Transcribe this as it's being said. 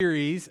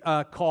Series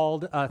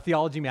called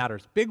Theology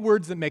Matters. Big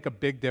words that make a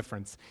big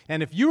difference.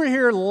 And if you were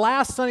here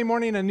last Sunday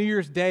morning on New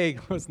Year's Day,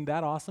 wasn't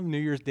that awesome? New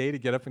Year's Day to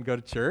get up and go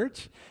to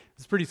church?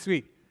 It's pretty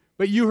sweet.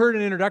 But you heard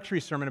an introductory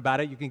sermon about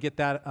it. You can get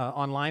that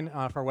online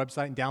off our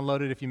website and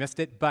download it if you missed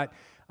it. But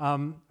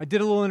I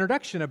did a little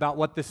introduction about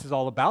what this is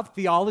all about.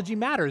 Theology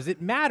matters.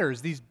 It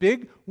matters. These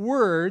big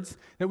words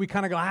that we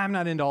kind of go, I'm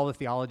not into all the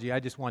theology. I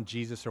just want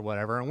Jesus or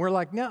whatever. And we're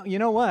like, no, you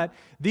know what?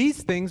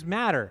 These things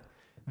matter.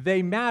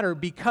 They matter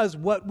because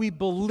what we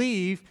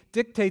believe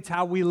dictates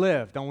how we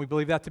live. Don't we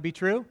believe that to be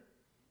true?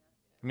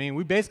 I mean,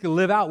 we basically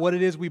live out what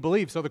it is we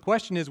believe. So the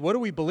question is, what do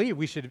we believe?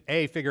 We should,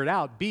 A, figure it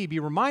out, B, be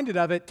reminded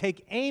of it,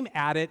 take aim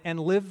at it, and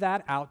live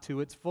that out to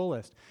its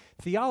fullest.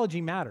 Theology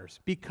matters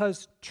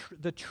because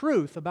the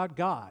truth about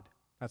God,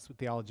 that's what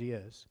theology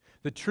is,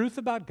 the truth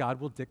about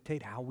God will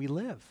dictate how we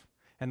live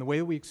and the way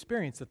that we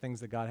experience the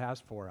things that God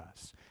has for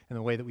us and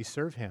the way that we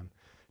serve Him.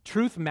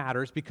 Truth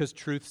matters because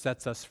truth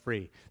sets us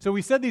free. So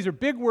we said these are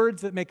big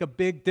words that make a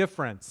big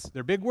difference.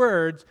 They're big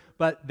words,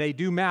 but they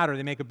do matter.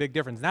 They make a big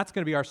difference. And that's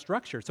going to be our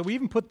structure. So we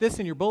even put this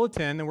in your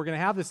bulletin, and we're going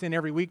to have this in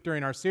every week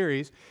during our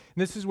series.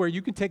 And this is where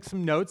you can take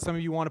some notes. Some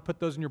of you want to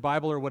put those in your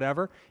Bible or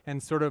whatever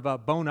and sort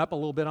of bone up a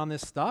little bit on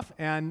this stuff.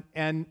 And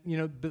you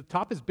know, the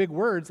top is big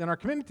words. And our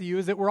commitment to you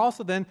is that we're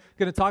also then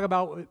going to talk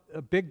about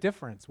a big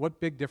difference, what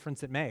big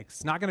difference it makes.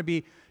 It's not going to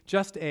be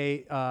just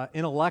a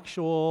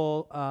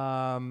intellectually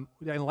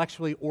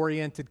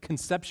oriented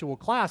conceptual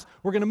class.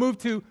 We're going to move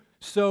to,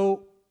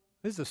 so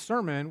this is a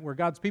sermon where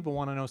God's people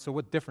want to know, so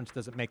what difference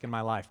does it make in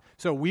my life?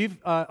 So we've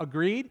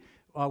agreed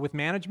with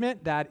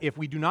management that if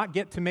we do not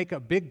get to make a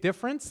big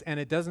difference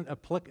and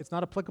it's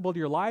not applicable to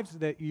your lives,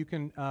 that you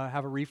can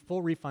have a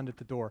full refund at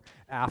the door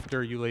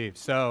after you leave.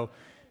 So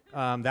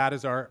that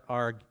is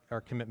our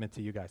commitment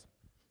to you guys.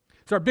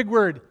 So our big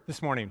word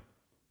this morning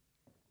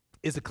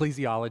is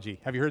ecclesiology.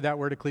 Have you heard that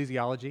word,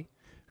 ecclesiology?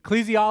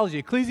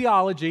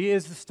 Ecclesiology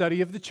is the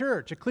study of the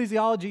church.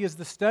 Ecclesiology is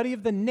the study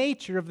of the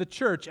nature of the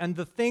church and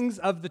the things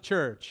of the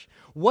church.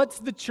 What's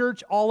the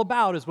church all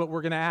about is what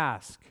we're going to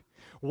ask.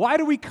 Why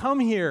do we come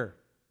here?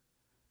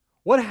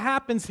 What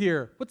happens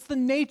here? What's the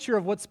nature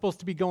of what's supposed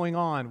to be going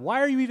on?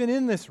 Why are you even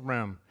in this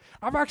room?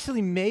 I've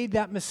actually made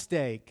that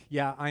mistake.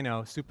 Yeah, I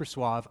know, super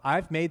suave.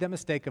 I've made that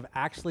mistake of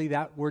actually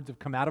that words have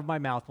come out of my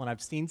mouth when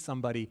I've seen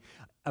somebody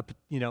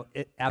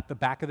at the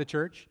back of the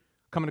church,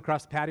 coming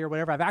across the patio or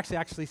whatever. I've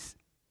actually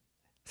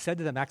said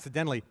to them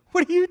accidentally,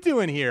 what are you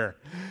doing here?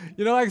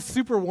 You know, like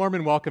super warm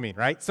and welcoming,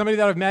 right? Somebody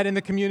that I've met in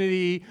the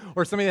community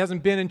or somebody that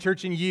hasn't been in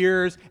church in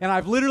years, and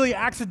I've literally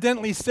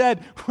accidentally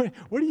said,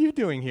 what are you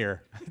doing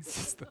here? It's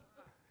just,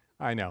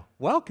 I know.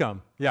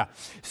 Welcome. Yeah.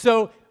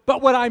 So,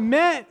 but what I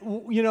meant,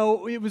 you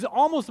know, it was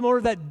almost more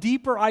of that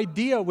deeper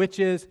idea, which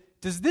is,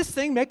 does this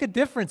thing make a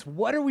difference?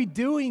 What are we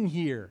doing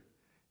here?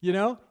 You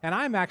know, and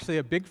I'm actually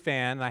a big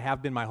fan, and I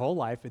have been my whole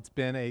life.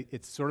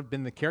 It's sort of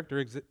been the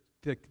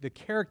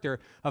character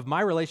of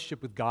my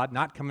relationship with God,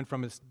 not coming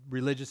from a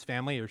religious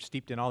family or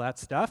steeped in all that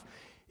stuff.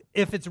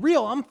 If it's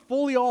real, I'm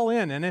fully all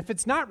in. And if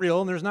it's not real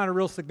and there's not a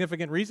real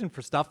significant reason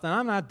for stuff, then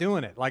I'm not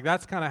doing it. Like,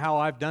 that's kind of how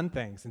I've done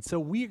things. And so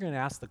we're going to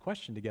ask the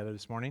question together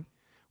this morning,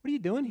 what are you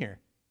doing here?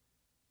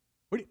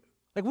 What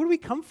do we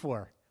come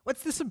for?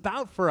 What's this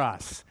about for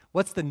us?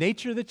 What's the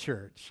nature of the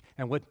church,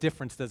 and what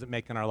difference does it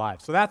make in our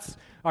lives? So that's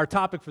our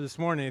topic for this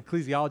morning,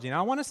 ecclesiology. Now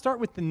I want to start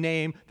with the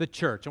name, the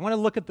church. I want to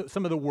look at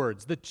some of the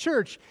words. The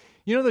church,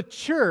 you know, the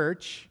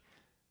church,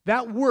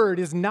 that word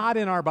is not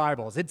in our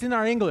Bibles. It's in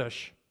our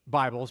English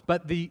Bibles,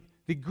 but the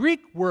Greek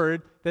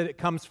word that it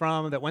comes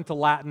from, that went to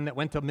Latin, that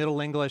went to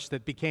Middle English,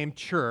 that became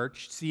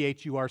church,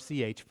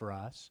 C-H-U-R-C-H for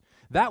us,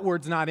 that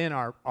word's not in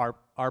our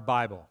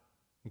Bible.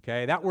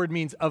 Okay, that word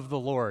means of the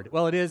Lord.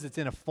 Well, it is. It's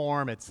in a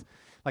form. It's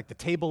like the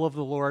table of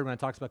the Lord when it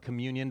talks about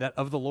communion. That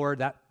of the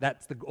Lord,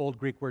 that's the old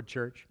Greek word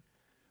church.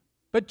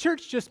 But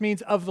church just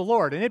means of the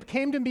Lord. And it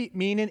came to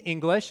mean in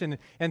English and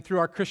through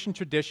our Christian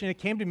tradition, it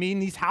came to mean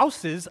these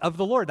houses of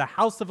the Lord, the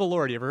house of the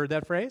Lord. You ever heard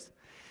that phrase?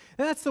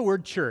 And that's the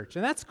word church.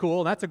 And that's cool.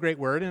 And that's a great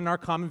word. And in our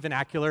common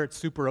vernacular, it's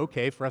super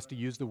okay for us to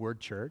use the word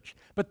church.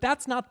 But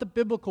that's not the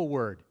biblical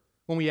word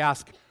when we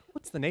ask,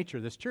 what's the nature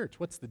of this church?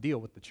 What's the deal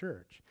with the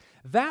church?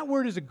 That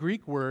word is a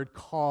Greek word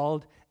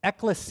called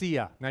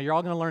ekklesia. Now, you're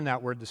all going to learn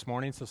that word this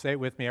morning, so say it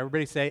with me.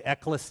 Everybody say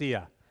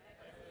ekklesia.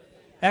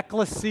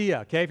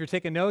 Ekklesia. Okay, if you're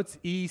taking notes,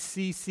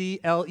 E-C-C-L-E-S-I-A,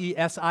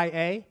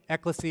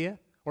 ekklesia,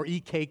 or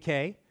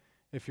E-K-K,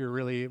 if you're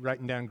really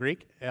writing down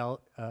Greek,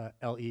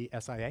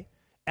 L-E-S-I-A.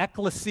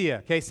 Ekklesia.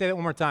 Okay, say that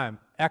one more time.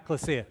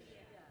 Ekklesia.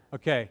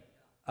 Okay.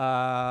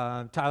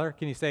 Tyler,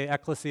 can you say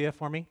ekklesia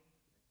for me?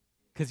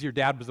 Because your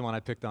dad was the one I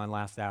picked on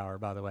last hour,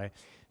 by the way.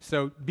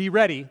 So be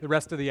ready the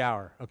rest of the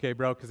hour, okay,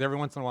 bro? Because every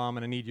once in a while I'm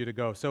going to need you to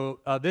go. So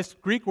this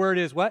Greek word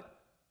is what?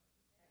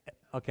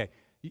 Okay.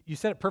 You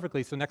said it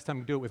perfectly, so next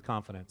time do it with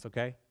confidence,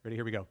 okay? Ready?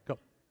 Here we go. Go.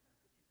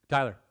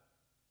 Tyler.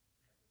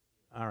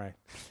 All right.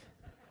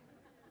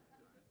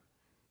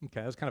 Okay,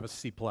 that was kind of a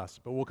C+,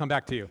 but we'll come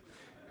back to you.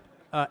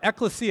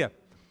 Ekklesia.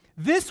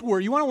 This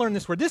word, you want to learn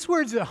this word. This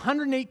word's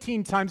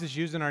 118 times is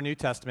used in our New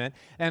Testament,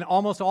 and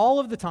almost all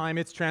of the time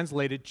it's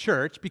translated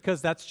church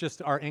because that's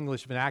just our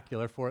English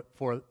vernacular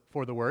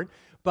for the word.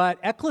 But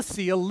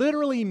ecclesia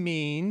literally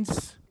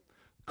means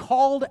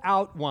called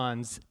out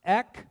ones.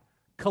 Ek,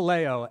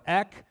 kaleo.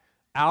 Ek,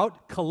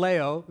 out,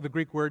 kaleo, the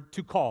Greek word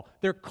to call.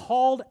 They're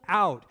called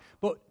out.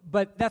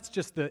 But that's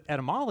just the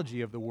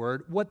etymology of the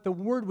word. What the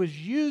word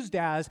was used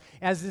as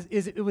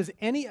is it was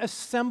any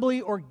assembly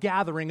or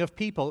gathering of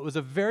people. It was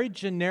a very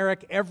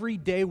generic,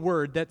 everyday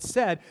word that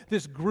said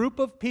this group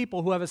of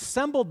people who have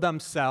assembled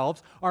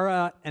themselves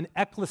are an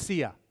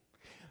ecclesia.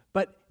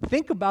 But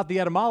think about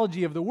the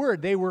etymology of the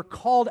word. They were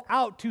called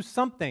out to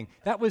something.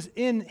 That was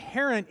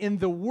inherent in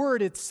the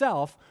word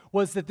itself,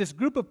 was that this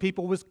group of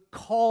people was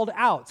called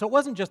out. So it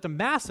wasn't just a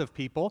mass of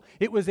people.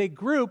 It was a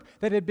group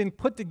that had been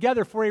put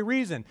together for a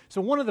reason. So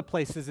one of the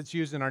places it's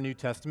used in our New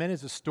Testament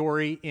is a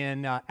story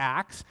in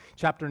Acts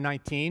chapter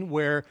 19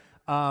 where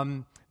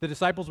the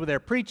disciples were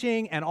there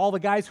preaching, and all the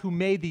guys who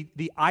made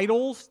the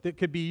idols that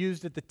could be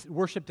used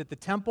worshipped at the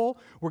temple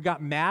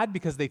got mad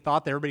because they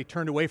thought that everybody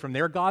turned away from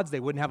their gods.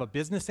 They wouldn't have a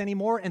business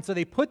anymore. And so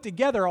they put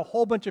together a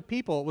whole bunch of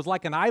people. It was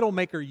like an idol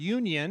maker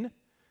union,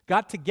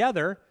 got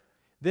together,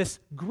 this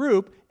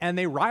group, and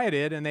they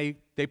rioted and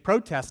they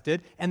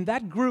protested. And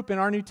that group in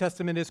our New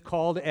Testament is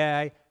called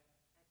a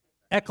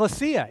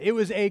ecclesia. It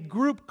was a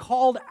group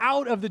called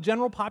out of the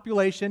general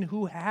population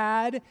who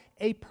had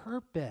a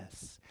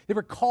purpose. They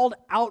were called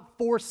out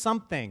for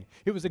something.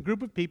 It was a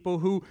group of people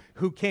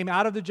who came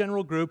out of the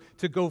general group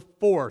to go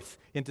forth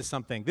into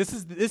something. This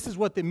is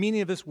what the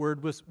meaning of this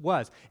word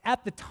was.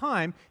 At the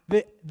time,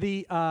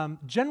 the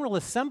General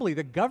Assembly,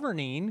 the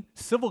governing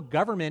civil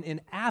government in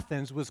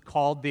Athens, was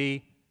called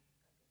the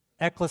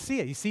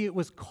ecclesia. You see, it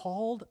was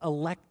called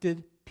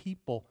elected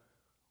people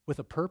with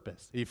a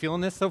purpose. Are you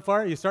feeling this so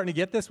far? Are you starting to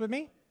get this with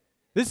me?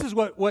 This is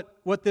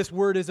what this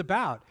word is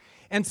about.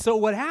 And so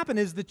what happened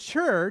is the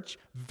church,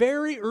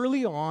 very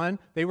early on,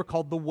 they were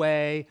called the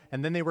Way,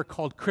 and then they were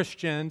called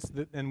Christians,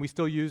 and we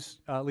still use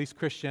at least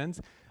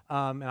Christians.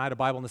 And I had a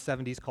Bible in the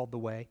 70s called the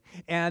Way.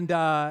 And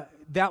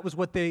that was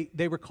what they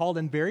were called.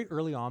 And very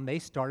early on, they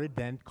started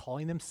then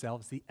calling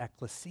themselves the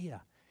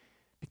ecclesia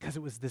because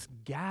it was this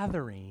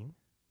gathering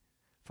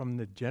from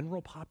the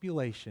general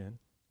population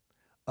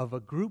of a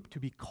group to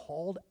be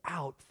called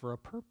out for a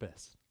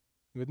purpose.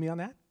 You with me on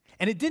that?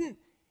 And it didn't,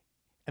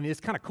 I mean, it's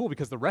kind of cool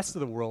because the rest of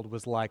the world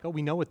was like, oh,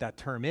 we know what that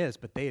term is,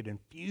 but they had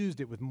infused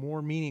it with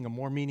more meaning and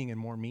more meaning and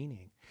more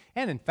meaning.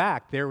 And in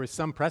fact, there was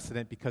some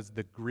precedent because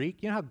the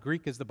Greek, you know how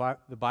Greek is the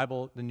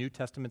Bible, the New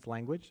Testament's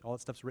language? All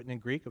that stuff's written in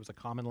Greek. It was a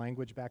common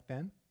language back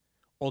then.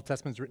 Old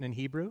Testament's written in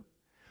Hebrew.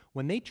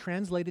 When they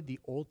translated the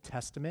Old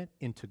Testament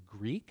into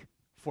Greek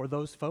for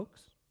those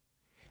folks,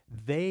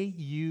 they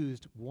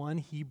used one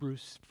Hebrew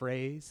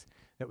phrase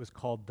that was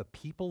called the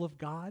people of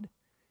God.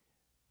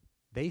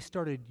 They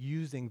started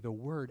using the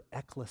word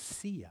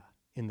ecclesia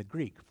in the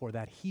Greek for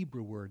that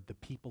Hebrew word, the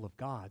people of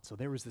God. So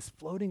there was this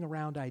floating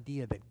around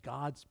idea that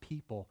God's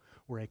people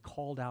were a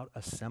called out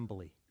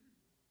assembly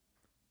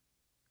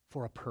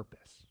for a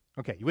purpose.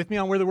 Okay, you with me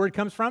on where the word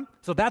comes from?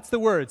 So that's the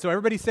word. So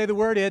everybody say the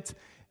word, it's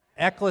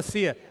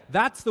ecclesia.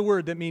 That's the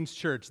word that means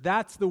church.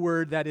 That's the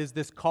word that is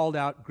this called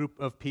out group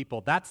of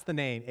people. That's the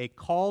name, a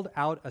called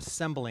out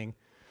assembling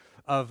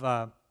of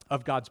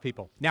God's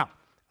people. Now,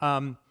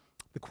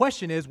 the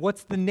question is,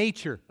 what's the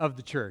nature of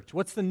the church?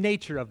 What's the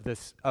nature of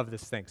this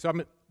thing? So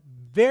I'm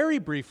very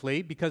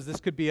briefly, because this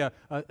could be a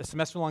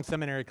semester-long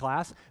seminary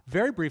class,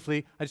 very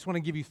briefly, I just want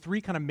to give you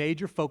three kind of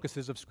major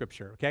focuses of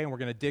Scripture, okay? And we're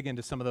going to dig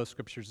into some of those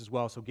Scriptures as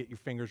well, so get your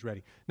fingers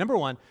ready. Number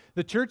one,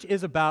 the church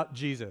is about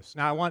Jesus.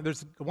 Now, I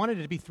wanted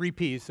it to be 3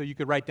 Ps, so you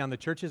could write down the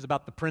church is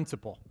about the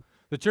principle.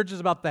 The church is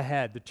about the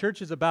head. The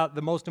church is about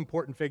the most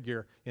important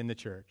figure in the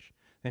church.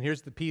 And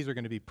here's the Ps are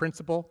going to be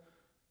principle,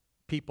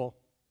 people,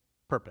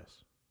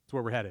 purpose. That's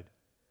where we're headed.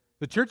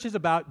 The church is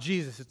about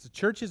Jesus. The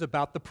church is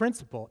about the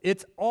principle.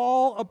 It's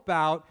all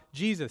about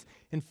Jesus.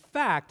 In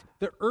fact,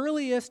 the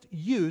earliest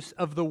use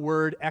of the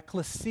word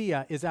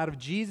ecclesia is out of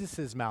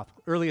Jesus' mouth,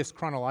 earliest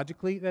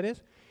chronologically, that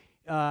is,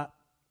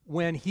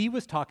 when he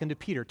was talking to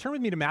Peter. Turn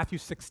with me to Matthew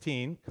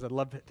 16, because I'd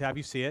love to have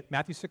you see it.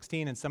 Matthew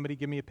 16, and somebody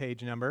give me a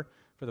page number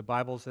for the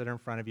Bibles that are in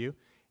front of you.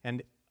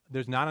 And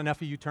there's not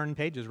enough of you turning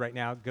pages right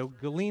now. Go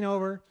lean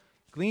over,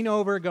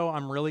 go,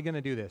 I'm really going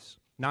to do this.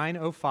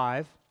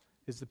 905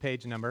 is the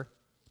page number.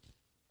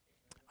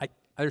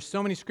 There's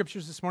so many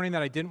scriptures this morning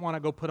that I didn't want to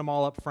go put them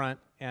all up front,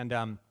 and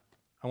I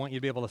want you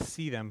to be able to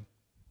see them.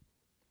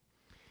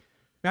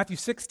 Matthew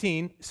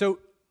 16, so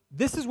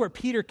this is where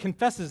Peter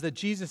confesses that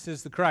Jesus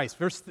is the Christ.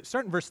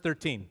 Start in verse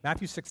 13.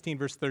 Matthew 16,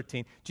 verse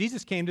 13.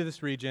 Jesus came to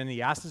this region, and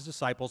he asked his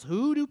disciples,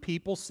 who do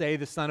people say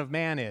the Son of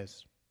Man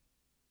is?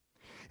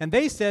 And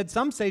they said,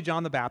 some say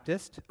John the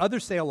Baptist,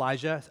 others say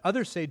Elijah,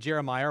 others say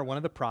Jeremiah or one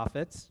of the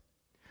prophets.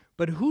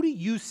 But who do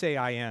you say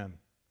I am?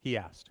 He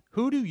asked.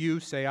 Who do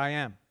you say I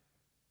am?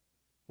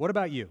 What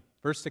about you?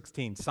 Verse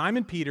 16,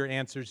 Simon Peter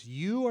answers,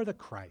 you are the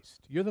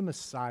Christ. You're the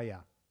Messiah.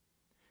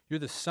 You're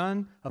the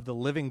Son of the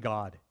living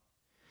God.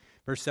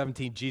 Verse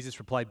 17, Jesus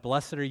replied,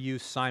 "Blessed are you,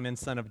 Simon,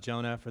 son of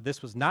Jonah, for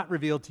this was not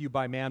revealed to you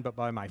by man, but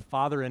by my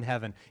Father in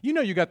heaven." You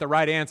know you got the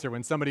right answer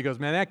when somebody goes,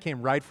 "Man, that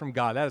came right from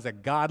God." That is a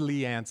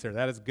godly answer.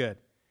 That is good.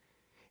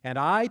 "And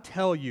I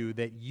tell you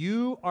that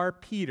you are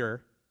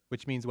Peter,"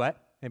 which means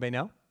what? Anybody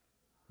know?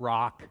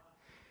 Rock.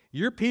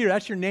 You're Peter.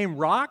 That's your name,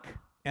 Rock.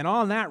 "And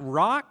on that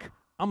rock,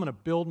 I'm going to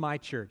build my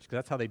church." Because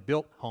that's how they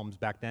built homes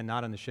back then,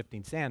 not on the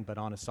shifting sand, but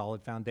on a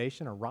solid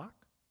foundation, a rock.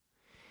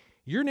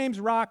 "Your name's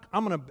Rock.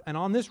 And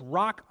on this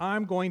rock,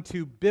 I'm going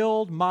to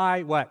build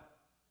my what?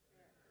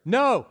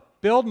 No,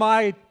 build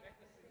my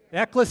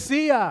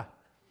ecclesia.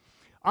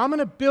 I'm going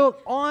to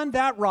build on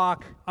that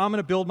rock. I'm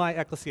going to build my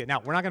ecclesia." Now,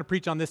 we're not going to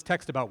preach on this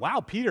text about, wow,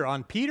 Peter, or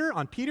on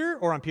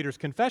Peter's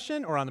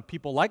confession, or on the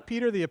people like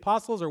Peter, the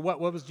apostles, or what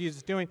was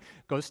Jesus doing?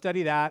 Go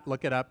study that,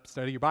 look it up,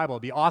 study your Bible.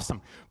 It'll be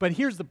awesome. But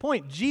here's the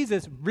point.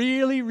 Jesus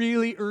really,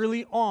 really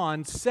early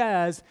on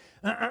says,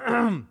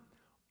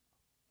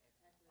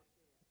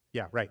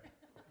 yeah, right.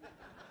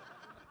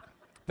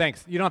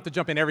 Thanks. You don't have to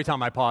jump in every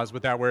time I pause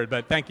with that word,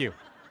 but thank you.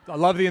 I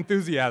love the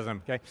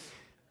enthusiasm, okay?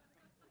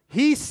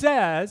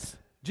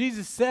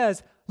 Jesus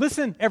says,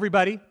 "Listen,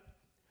 everybody,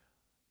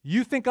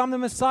 you think I'm the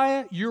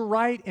Messiah? You're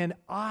right, and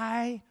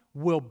I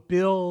will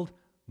build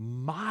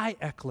my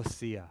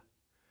ecclesia,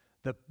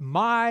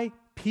 my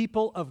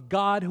people of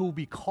God who will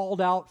be called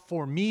out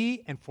for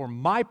me and for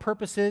my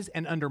purposes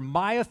and under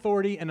my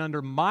authority and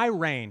under my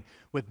reign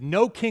with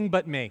no king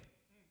but me."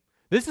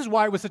 This is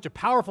why it was such a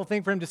powerful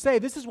thing for him to say.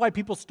 This is why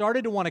people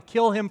started to want to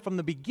kill him from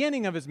the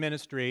beginning of his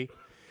ministry,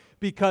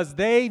 because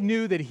they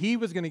knew that he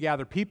was going to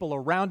gather people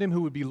around him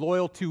who would be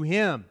loyal to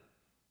him,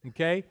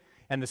 okay?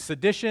 And the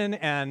sedition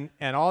and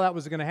all that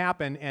was going to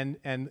happen,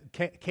 and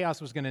chaos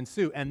was going to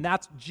ensue. And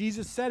that's,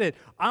 Jesus said it,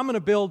 "I'm going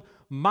to build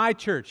my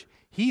church."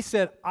 He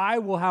said, "I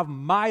will have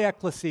my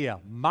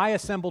ecclesia, my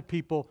assembled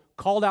people,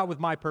 called out with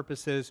my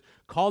purposes,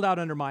 called out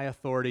under my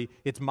authority.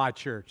 It's my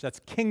church."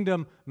 That's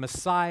kingdom,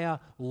 Messiah,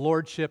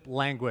 lordship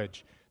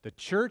language. The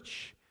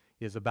church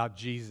is about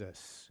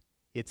Jesus.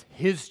 It's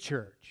his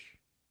church.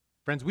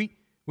 Friends,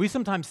 we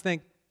sometimes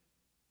think,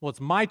 well,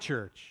 it's my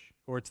church,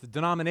 or it's the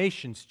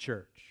denomination's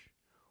church,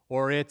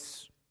 or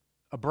it's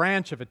a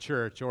branch of a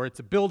church, or it's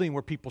a building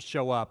where people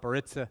show up, or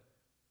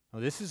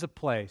this is a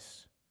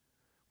place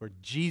where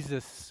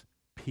Jesus'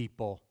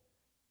 people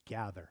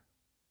gather.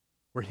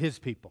 We're his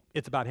people.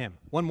 It's about him.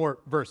 One more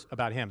verse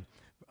about him.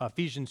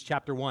 Ephesians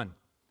chapter 1.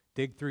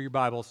 Dig through your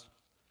Bibles.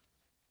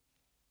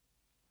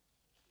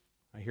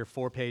 I hear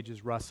 4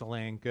 pages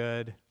rustling.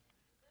 Good.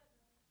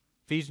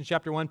 Ephesians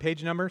chapter 1,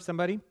 page number,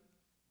 somebody?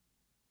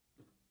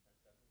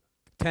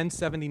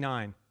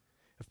 1079.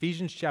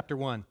 Ephesians chapter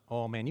 1.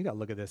 Oh, man, you got to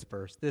look at this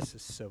verse. This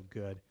is so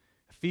good.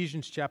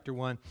 Ephesians chapter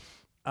 1.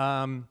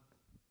 I'll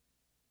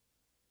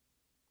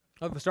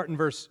start in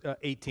verse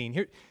 18.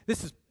 Here,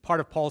 this is part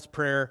of Paul's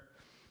prayer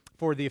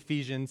for the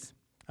Ephesians.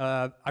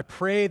 "I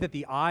pray that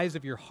the eyes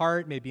of your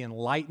heart may be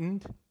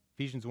enlightened,"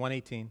 Ephesians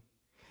 1:18,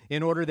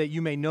 "in order that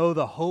you may know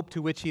the hope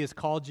to which he has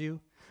called you,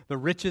 the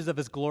riches of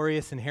his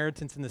glorious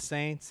inheritance in the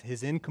saints,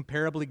 his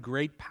incomparably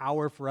great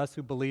power for us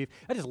who believe."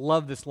 I just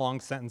love this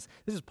long sentence.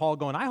 This is Paul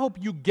going, I hope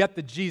you get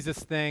the Jesus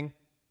thing.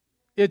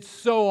 It's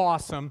so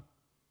awesome.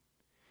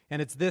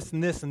 And it's this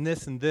and this and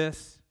this and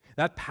this.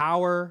 That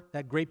power,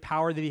 that great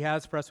power that he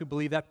has for us who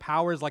believe, that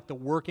power is like the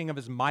working of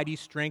his mighty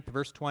strength,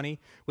 verse 20,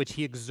 which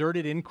he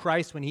exerted in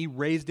Christ when he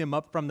raised him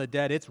up from the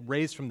dead. It's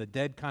raised from the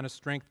dead kind of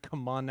strength.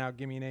 Come on now,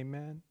 give me an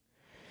amen.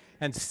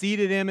 "And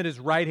seated him at his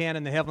right hand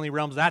in the heavenly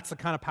realms." That's the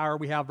kind of power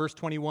we have. Verse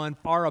 21,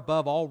 "Far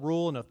above all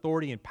rule and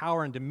authority and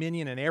power and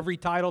dominion and every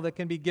title that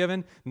can be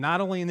given, not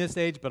only in this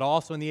age, but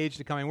also in the age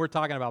to come." And we're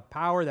talking about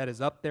power that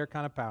is up there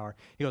kind of power.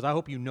 He goes, I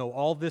hope you know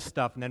all this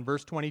stuff. And then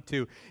verse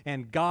 22,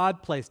 "And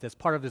God placed," as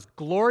part of this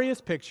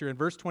glorious picture in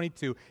verse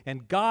 22,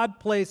 "and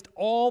God placed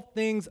all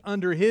things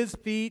under his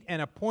feet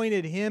and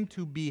appointed him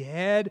to be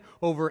head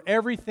over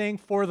everything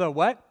for the"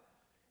 what?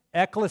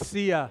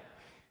 Ecclesia.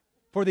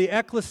 "For the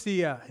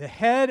ecclesia," the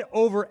head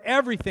over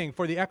everything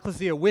for the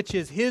ecclesia, which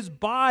is his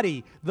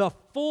body, the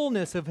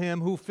fullness of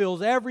him who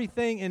fills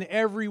everything in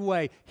every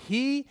way.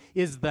 He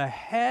is the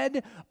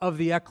head of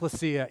the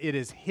ecclesia. It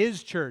is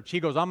his church. He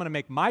goes, I'm going to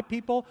make my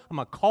people, I'm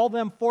going to call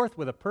them forth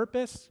with a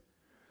purpose.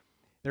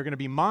 They're going to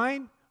be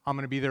mine. I'm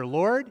going to be their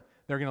Lord.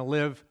 They're going to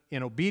live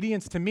in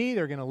obedience to me.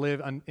 They're going to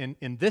live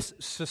in this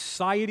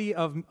society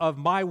of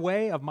my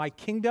way, of my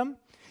kingdom.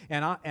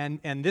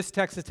 And this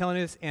text is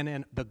telling us,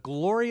 and the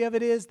glory of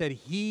it is that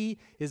he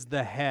is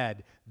the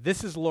head.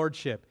 This is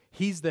lordship.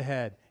 He's the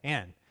head,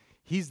 and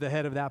he's the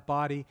head of that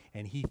body,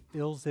 and he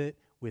fills it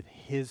with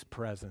his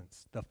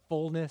presence, the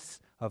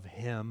fullness of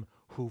him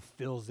who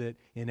fills it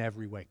in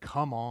every way.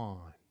 Come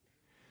on.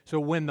 So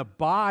when the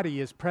body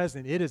is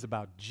present, it is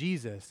about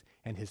Jesus,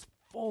 and his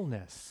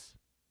fullness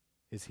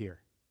is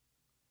here.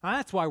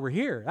 That's why we're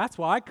here. That's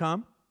why I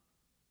come.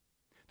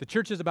 The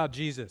church is about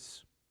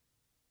Jesus.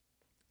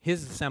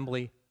 His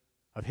assembly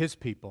of his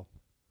people,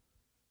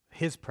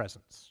 his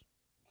presence.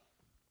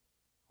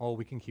 Oh,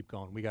 we can keep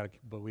going. But we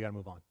got to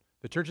move on.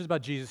 The church is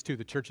about Jesus too.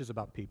 The church is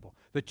about people.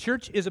 The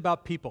church is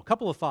about people. A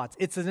couple of thoughts.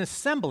 It's an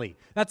assembly.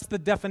 That's the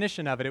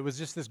definition of it. It was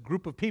just this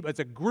group of people. It's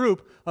a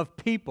group of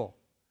people.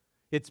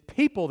 It's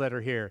people that are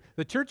here.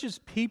 The church is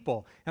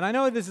people. And I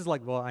know this is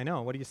like, well, I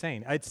know. What are you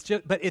saying?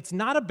 But it's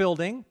not a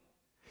building.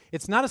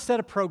 It's not a set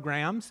of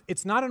programs.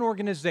 It's not an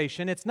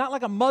organization. It's not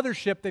like a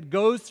mothership that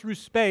goes through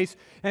space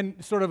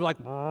and sort of like,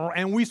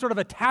 and we sort of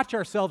attach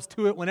ourselves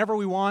to it whenever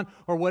we want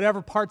or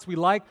whatever parts we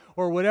like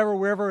or whatever,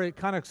 wherever it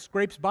kind of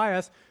scrapes by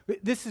us.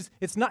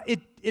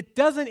 It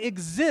doesn't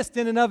exist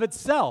in and of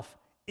itself.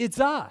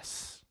 It's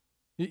us.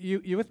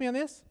 You with me on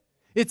this?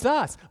 It's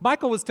us.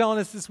 Michael was telling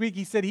us this week,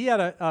 he said he had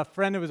a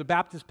friend who was a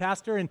Baptist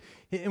pastor, and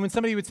when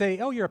somebody would say,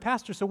 oh, you're a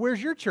pastor, so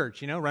where's your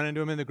church? Run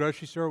into him in the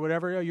grocery store or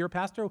whatever, oh, you're a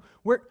pastor?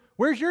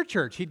 Where's your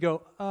church? He'd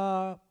go,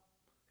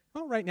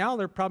 well, right now,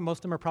 most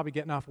of them are probably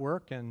getting off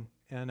work and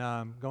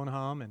going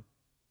home. And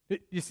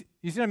you see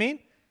what I mean?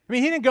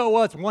 He didn't go,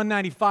 well, it's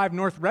 195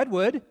 North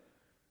Redwood,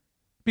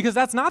 because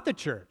that's not the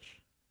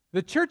church.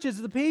 The church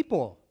is the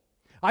people.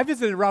 I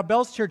visited Rob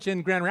Bell's church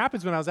in Grand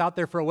Rapids when I was out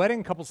there for a wedding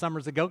a couple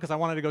summers ago because I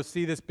wanted to go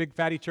see this big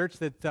fatty church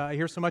that I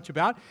hear so much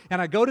about.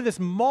 And I go to this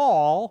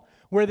mall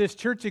where this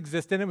church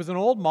existed. And it was an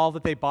old mall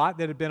that they bought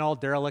that had been all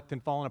derelict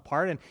and fallen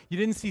apart. And you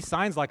didn't see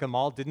signs like a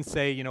mall. It didn't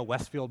say,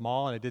 Westfield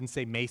Mall, and it didn't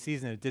say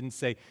Macy's, and it didn't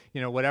say,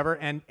 whatever.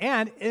 And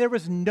there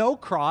was no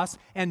cross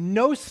and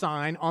no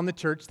sign on the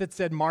church that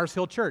said Mars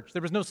Hill Church.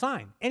 There was no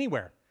sign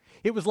anywhere.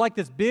 It was like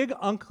this big,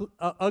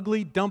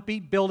 ugly, dumpy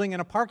building in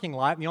a parking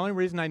lot, and the only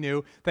reason I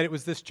knew that it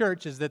was this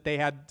church is that they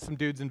had some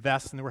dudes in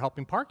vests and they were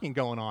helping parking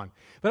going on.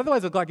 But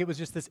otherwise, it looked like it was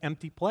just this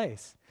empty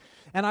place.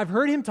 And I've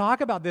heard him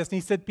talk about this, and he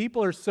said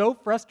people are so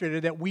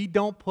frustrated that we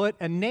don't put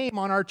a name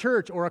on our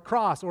church or a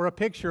cross or a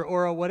picture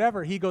or a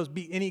whatever. He goes,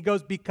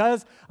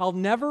 because I'll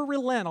never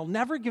relent, I'll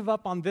never give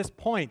up on this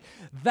point.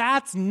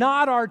 That's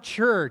not our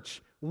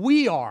church.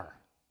 We are.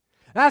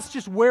 That's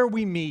just where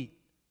we meet.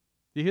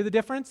 You hear the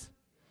difference?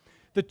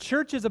 The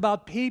church is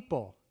about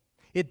people.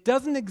 It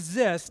doesn't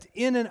exist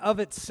in and of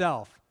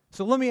itself.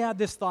 So let me add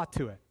this thought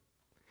to it.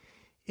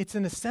 It's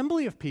an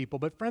assembly of people,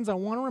 but friends, I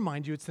want to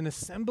remind you, it's an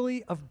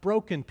assembly of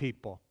broken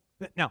people.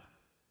 Now,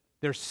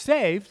 they're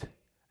saved,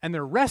 and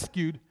they're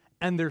rescued,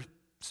 and they're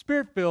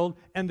spirit-filled,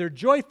 and they're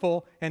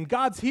joyful, and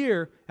God's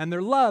here, and they're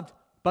loved,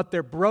 but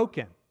they're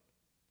broken.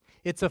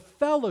 It's a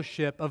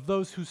fellowship of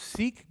those who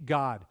seek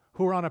God,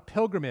 who are on a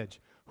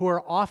pilgrimage, who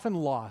are often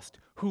lost,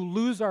 who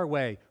lose our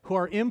way, who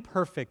are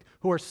imperfect,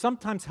 who are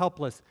sometimes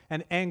helpless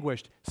and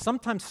anguished,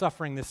 sometimes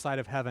suffering this side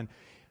of heaven,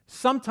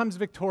 sometimes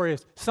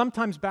victorious,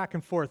 sometimes back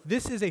and forth.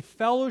 This is a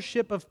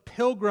fellowship of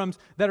pilgrims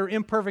that are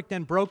imperfect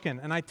and broken.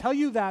 And I tell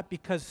you that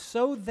because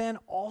so then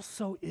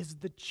also is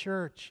the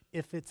church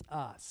if it's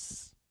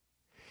us.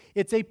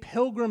 It's a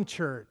pilgrim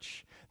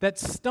church that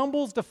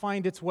stumbles to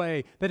find its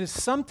way, that is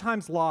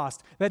sometimes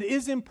lost, that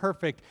is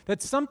imperfect,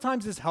 that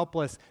sometimes is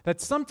helpless, that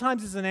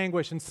sometimes is in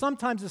anguish, and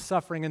sometimes is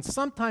suffering, and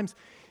sometimes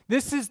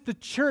this is the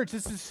church.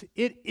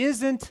 It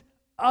isn't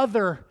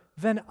other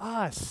than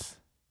us.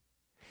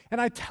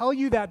 And I tell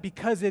you that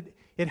because it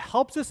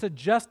helps us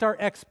adjust our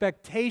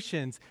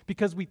expectations,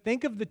 because we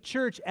think of the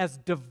church as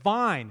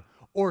divine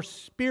or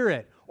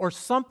spirit or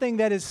something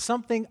that is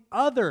something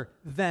other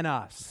than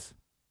us.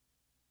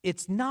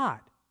 It's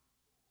not.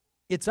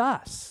 It's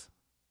us.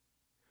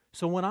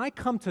 So when I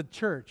come to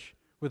church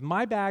with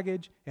my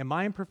baggage and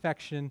my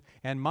imperfection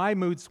and my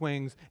mood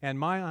swings and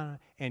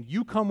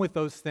you come with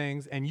those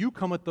things and you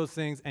come with those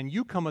things and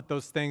you come with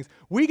those things,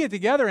 we get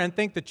together and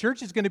think the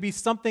church is going to be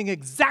something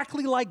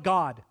exactly like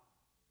God.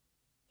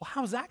 Well,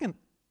 how's that going to?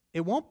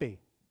 It won't be.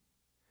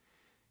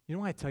 You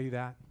know why I tell you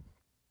that?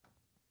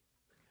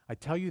 I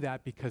tell you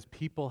that because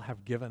people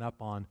have given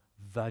up on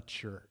the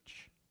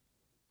church.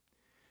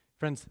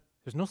 Friends,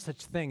 there's no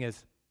such thing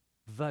as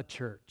the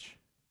church.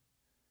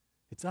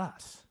 It's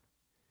us.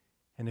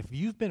 And if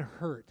you've been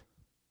hurt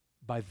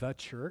by the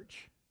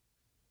church,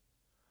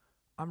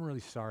 I'm really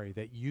sorry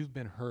that you've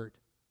been hurt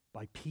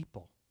by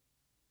people,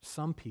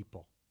 some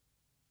people,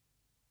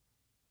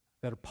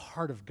 that are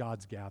part of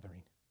God's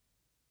gathering.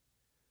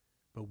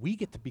 But we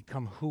get to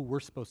become who we're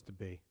supposed to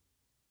be.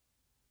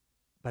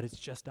 But it's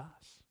just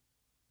us.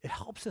 It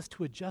helps us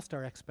to adjust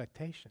our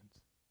expectations.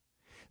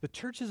 The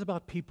church is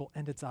about people,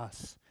 and it's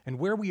us. And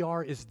where we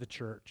are is the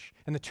church.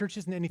 And the church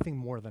isn't anything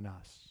more than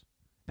us.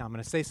 Now, I'm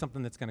going to say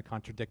something that's going to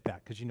contradict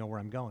that, because you know where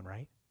I'm going,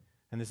 right?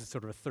 And this is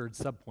sort of a third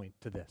subpoint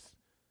to this,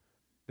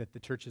 that the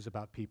church is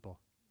about people.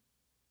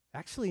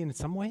 Actually, in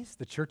some ways,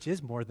 the church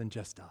is more than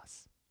just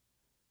us.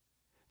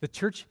 The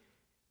church,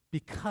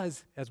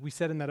 because, as we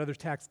said in that other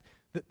text,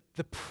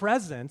 the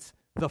presence,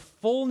 the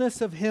fullness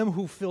of Him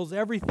who fills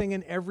everything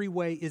in every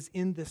way is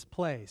in this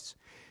place.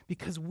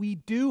 Because we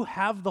do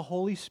have the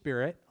Holy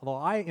Spirit, although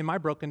I, in my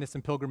brokenness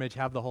and pilgrimage,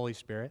 have the Holy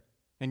Spirit,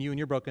 and you in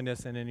your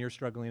brokenness and in your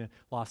struggling and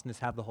lostness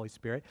have the Holy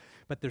Spirit.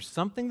 But there's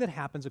something that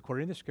happens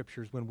according to the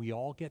Scriptures when we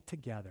all get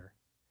together,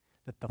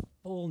 that the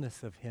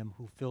fullness of Him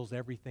who fills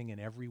everything in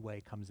every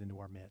way comes into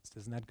our midst.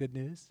 Isn't that good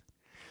news?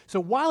 So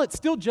while it's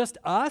still just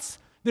us,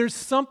 there's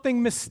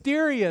something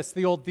mysterious,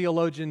 the old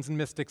theologians and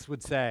mystics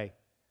would say.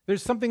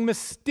 There's something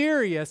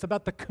mysterious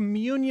about the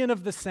communion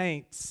of the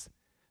saints.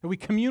 That we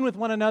commune with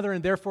one another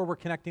and therefore we're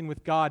connecting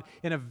with God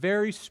in a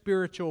very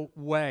spiritual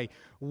way.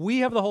 We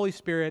have the Holy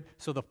Spirit,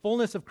 so the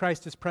fullness of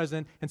Christ is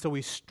present, and so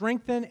we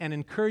strengthen and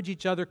encourage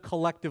each other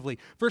collectively.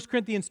 1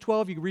 Corinthians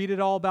 12, you read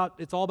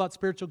it's all about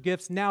spiritual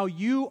gifts. Now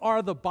you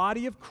are the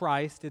body of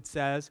Christ, it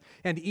says,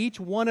 and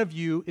each one of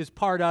you is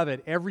part of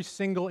it. Every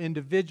single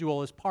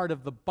individual is part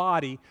of the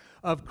body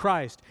of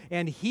Christ.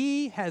 And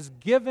he has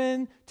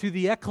given to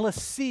the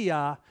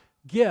ecclesia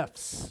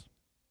gifts.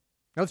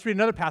 Now let's read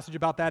another passage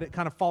about that,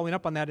 kind of following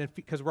up on that,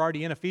 because we're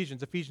already in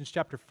Ephesians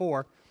chapter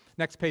 4,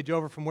 next page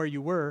over from where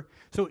you were.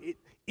 So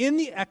in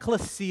the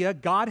ecclesia,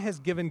 God has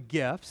given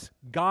gifts,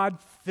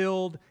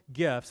 God-filled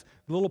gifts,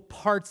 little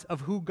parts of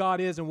who God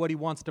is and what he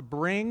wants to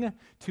bring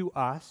to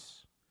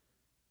us.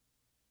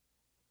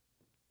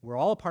 We're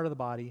all a part of the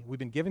body. We've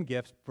been given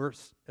gifts,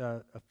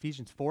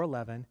 Ephesians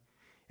 4:11.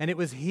 And it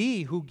was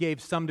he who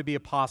gave some to be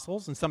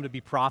apostles, and some to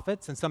be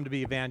prophets, and some to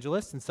be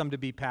evangelists, and some to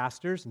be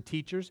pastors and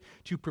teachers,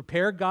 to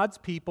prepare God's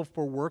people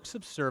for works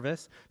of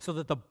service, so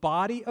that the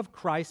body of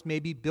Christ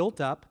may be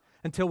built up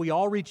until we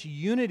all reach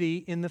unity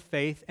in the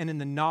faith and in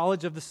the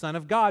knowledge of the Son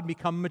of God,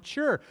 become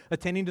mature,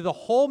 attaining to the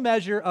whole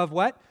measure of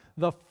what?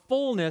 The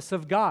fullness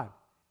of God.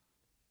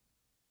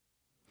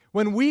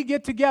 When we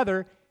get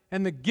together,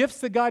 and the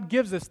gifts that God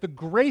gives us, the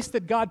grace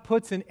that God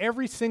puts in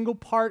every single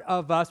part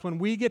of us, when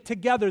we get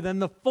together, then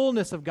the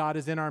fullness of God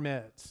is in our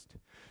midst.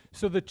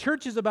 So the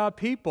church is about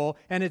people,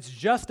 and it's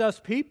just us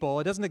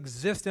people. It doesn't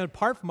exist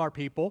apart from our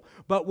people.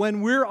 But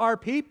when we're our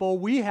people,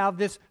 we have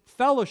this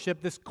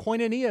fellowship, this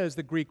koinonia is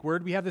the Greek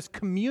word. We have this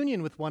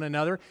communion with one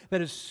another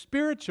that is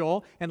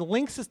spiritual and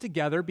links us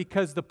together,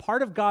 because the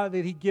part of God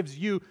that he gives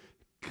you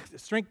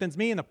strengthens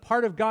me, and the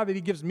part of God that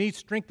he gives me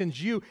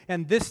strengthens you,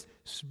 and this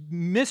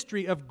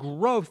mystery of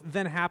growth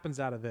then happens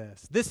out of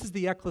this. This is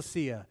the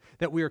ecclesia,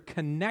 that we are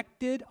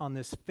connected on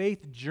this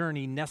faith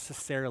journey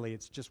necessarily.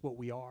 It's just what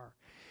we are.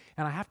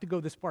 And I have to go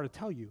this far to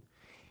tell you,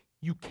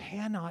 you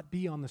cannot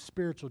be on the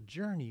spiritual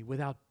journey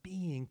without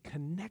being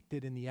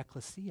connected in the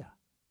ecclesia.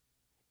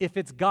 If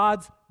it's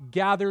God's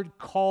gathered,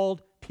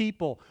 called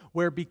people,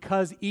 where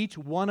because each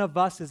one of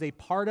us is a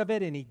part of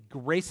it and he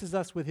graces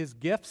us with his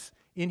gifts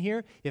in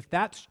here, if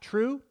that's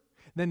true,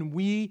 then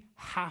we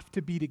have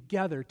to be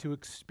together to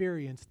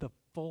experience the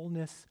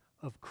fullness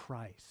of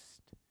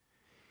Christ.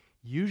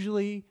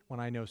 Usually, when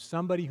I know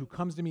somebody who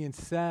comes to me and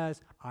says,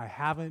 I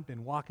haven't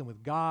been walking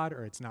with God,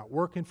 or it's not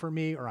working for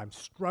me, or I'm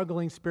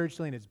struggling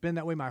spiritually and it's been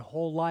that way my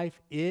whole life,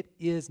 it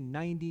is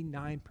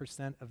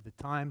 99% of the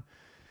time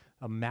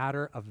a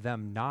matter of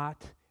them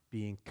not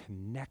being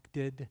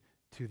connected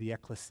to the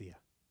ecclesia.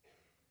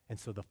 And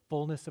so the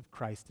fullness of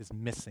Christ is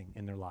missing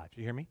in their lives.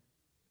 You hear me?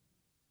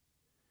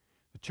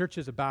 The church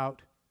is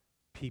about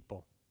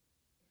people.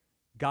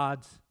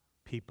 God's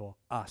people,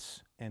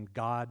 us, and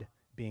God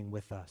being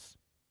with us.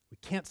 We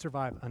can't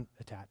survive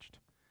unattached.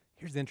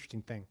 Here's the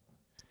interesting thing.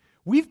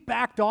 We've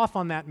backed off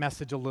on that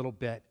message a little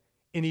bit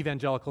in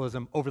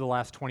evangelicalism over the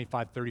last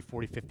 25, 30,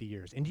 40, 50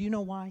 years. And do you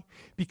know why?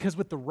 Because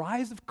with the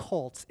rise of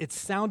cults, it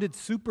sounded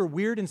super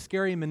weird and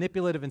scary and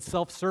manipulative and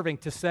self-serving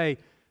to say,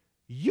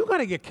 you got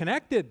to get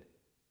connected.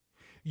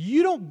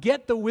 You don't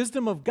get the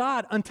wisdom of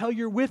God until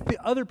you're with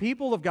the other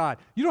people of God.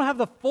 You don't have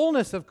the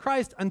fullness of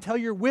Christ until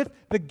you're with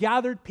the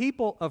gathered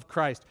people of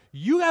Christ.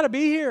 You got to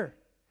be here,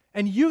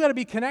 and you got to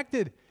be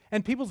connected,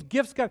 and people's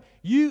gifts got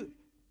you.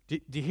 Do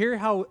you hear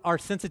how our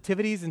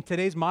sensitivities in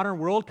today's modern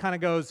world kind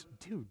of goes,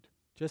 dude,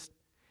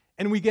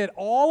 and we get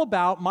all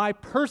about my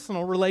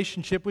personal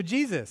relationship with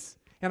Jesus,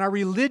 and our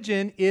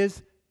religion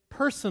is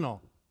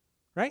personal,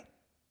 right?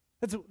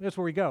 That's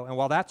where we go. And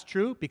while that's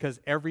true, because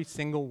every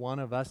single one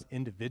of us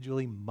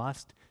individually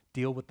must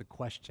deal with the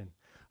question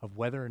of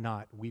whether or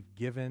not we've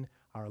given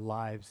our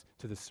lives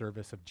to the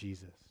service of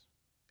Jesus.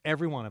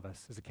 Every one of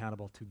us is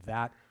accountable to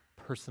that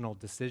personal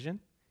decision.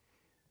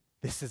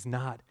 This is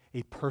not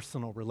a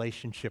personal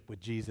relationship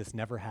with Jesus,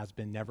 never has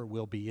been, never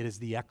will be. It is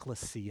the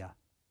ecclesia.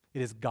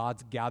 It is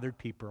God's gathered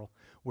people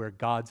where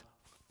God's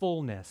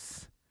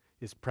fullness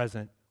is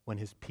present when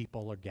his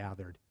people are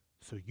gathered.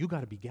 So you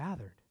got to be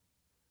gathered.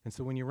 And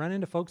so when you run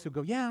into folks who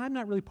go, yeah, I'm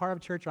not really part of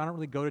a church, or I don't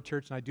really go to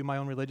church, and I do my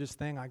own religious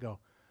thing, I go,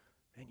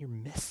 man, you're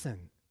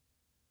missing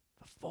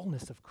the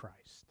fullness of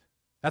Christ.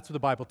 That's what the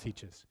Bible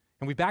teaches.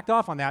 And we backed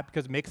off on that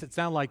because it makes it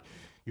sound like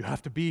you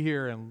have to be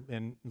here,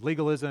 and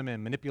legalism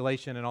and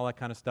manipulation and all that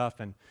kind of stuff.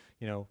 And,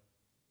 oh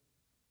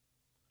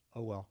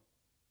well,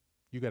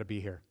 you got to be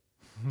here.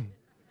 The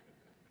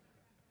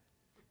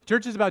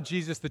church is about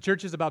Jesus. The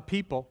church is about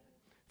people.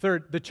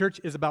 Third, the church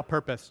is about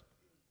purpose.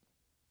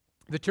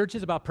 The church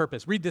is about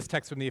purpose. Read this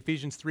text from the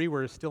Ephesians 3.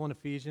 We're still in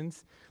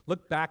Ephesians.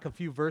 Look back a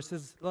few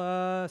verses.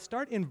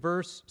 Start in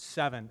verse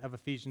 7 of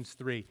Ephesians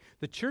 3.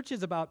 The church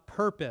is about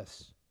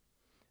purpose.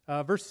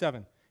 Verse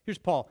 7. Here's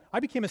Paul. I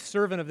became a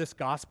servant of this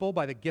gospel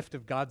by the gift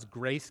of God's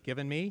grace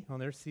given me. Oh,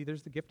 there's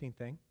the gifting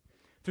thing.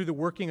 Through the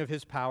working of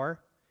his power.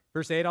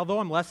 Verse 8. Although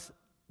I'm less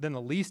than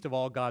the least of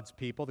all God's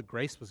people. The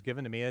grace was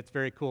given to me. That's a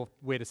very cool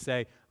way to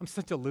say, I'm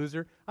such a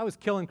loser. I was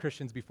killing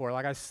Christians before.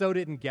 Like, I so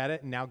didn't get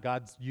it, and now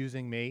God's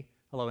using me.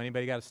 Hello,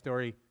 anybody got a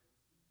story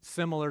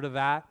similar to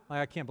that? Like,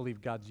 I can't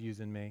believe God's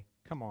using me.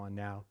 Come on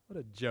now. What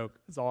a joke.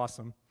 It's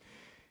awesome.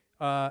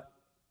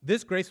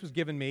 This grace was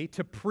given me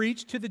to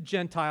preach to the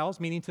Gentiles,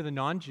 meaning to the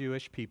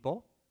non-Jewish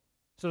people,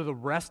 so to the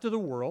rest of the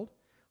world.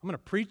 I'm going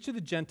to preach to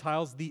the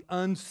Gentiles the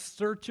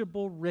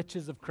unsearchable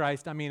riches of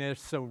Christ. I mean, it's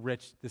so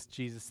rich, this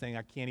Jesus thing.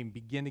 I can't even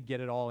begin to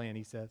get it all in,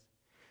 he says.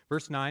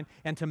 Verse 9,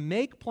 and to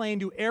make plain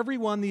to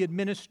everyone the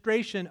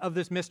administration of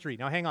this mystery.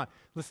 Now, hang on.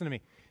 Listen to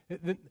me.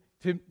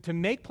 To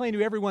make plain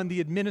to everyone the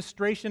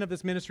administration of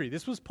this ministry.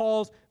 This was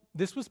Paul's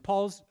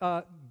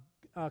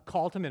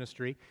call to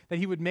ministry, that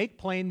he would make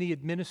plain the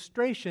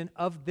administration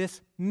of this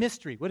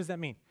mystery. What does that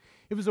mean?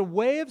 It was a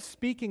way of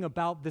speaking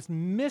about this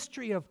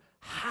mystery of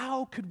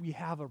how could we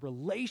have a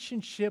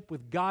relationship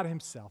with God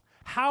himself?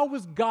 How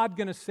was God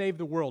going to save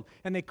the world?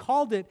 And he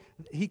calls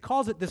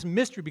it this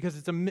mystery because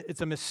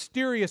it's a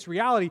mysterious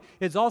reality.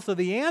 It's also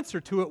the answer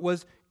to it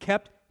was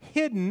kept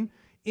hidden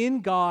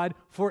in God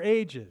for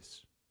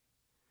ages.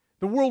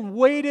 The world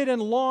waited and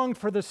longed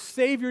for the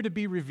Savior to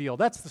be revealed.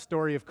 That's the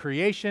story of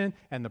creation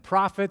and the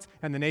prophets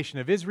and the nation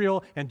of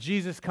Israel and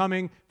Jesus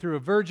coming through a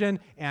virgin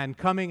and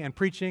coming and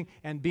preaching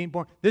and being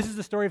born. This is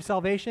the story of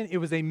salvation. It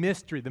was a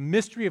mystery, the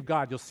mystery of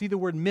God. You'll see the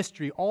word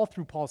mystery all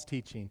through Paul's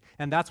teaching,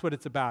 and that's what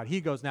it's about. He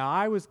goes, now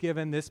I was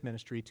given this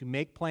ministry to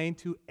make plain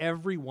to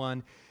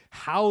everyone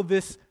how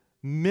this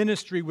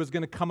ministry was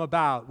going to come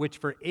about, which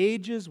for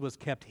ages was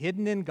kept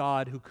hidden in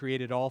God who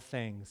created all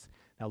things.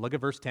 Now look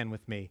at verse 10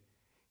 with me.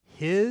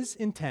 His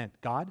intent,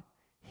 God,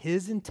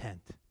 his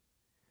intent,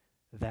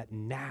 that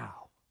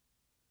now,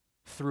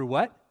 through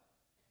what?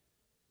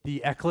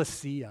 The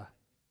ecclesia.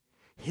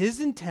 His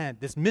intent,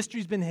 this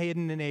mystery's been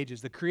hidden in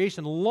ages. The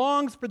creation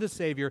longs for the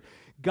Savior.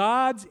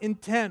 God's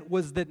intent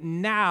was that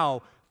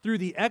now, through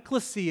the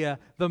ecclesia,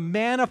 the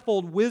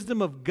manifold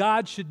wisdom of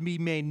God should be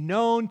made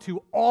known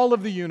to all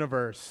of the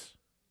universe.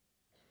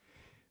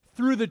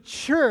 Through the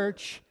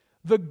church,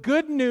 the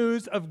good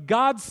news of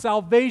God's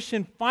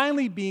salvation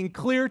finally being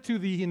clear to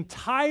the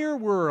entire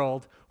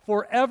world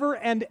forever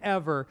and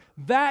ever,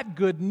 that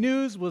good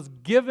news was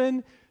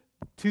given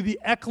to the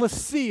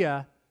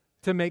ecclesia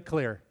to make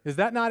clear. Is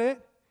that not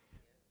it?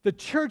 The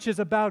church is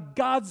about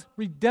God's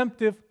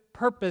redemptive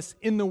purpose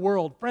in the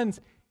world. Friends,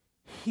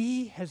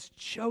 he has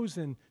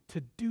chosen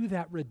to do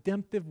that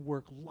redemptive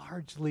work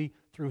largely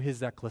through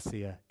his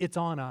ecclesia. It's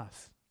on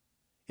us.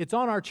 It's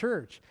on our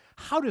church.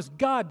 How does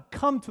God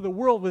come to the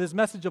world with his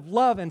message of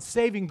love and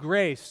saving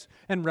grace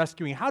and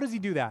rescuing? How does he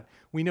do that?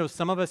 We know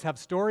some of us have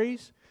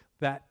stories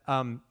that,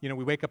 we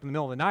wake up in the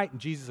middle of the night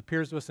and Jesus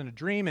appears to us in a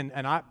dream, and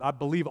I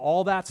believe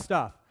all that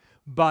stuff.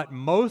 But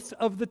most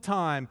of the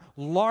time,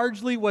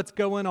 largely what's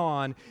going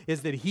on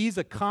is that he's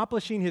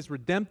accomplishing his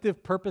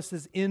redemptive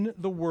purposes in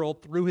the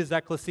world through his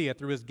ecclesia,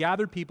 through his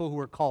gathered people who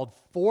are called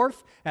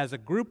forth as a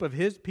group of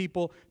his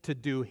people to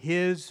do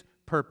his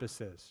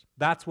purposes.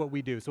 That's what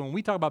we do. So when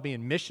we talk about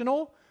being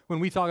missional, when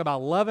we talk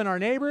about loving our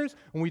neighbors,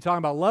 when we talk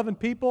about loving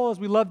people as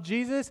we love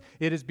Jesus,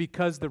 it is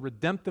because the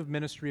redemptive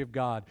ministry of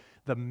God,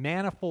 the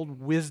manifold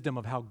wisdom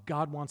of how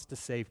God wants to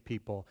save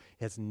people,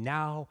 has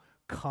now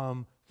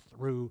come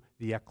through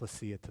the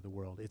ecclesia to the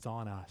world. It's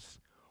on us.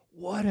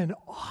 What an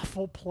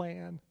awful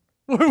plan.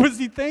 What was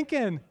he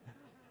thinking?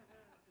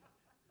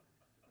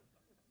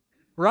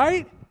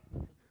 Right?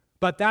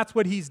 But that's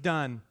what he's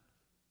done.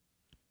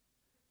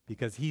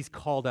 Because he's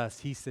called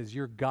us. He says,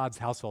 you're God's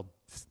household.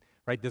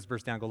 Write this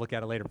verse down. Go look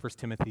at it later. 1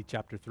 Timothy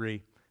chapter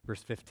 3,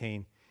 verse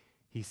 15.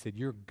 He said,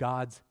 you're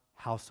God's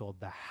household,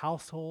 the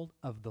household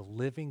of the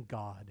living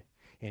God.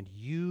 And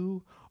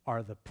you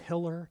are the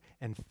pillar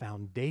and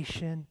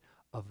foundation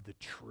of the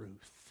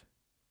truth.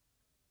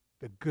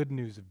 The good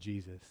news of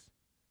Jesus.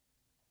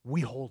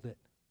 We hold it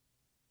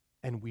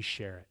and we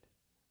share it.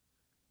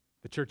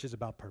 The church is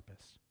about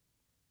purpose.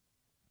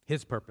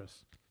 His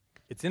purpose.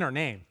 It's in our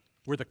name.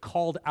 We're the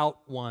called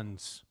out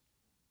ones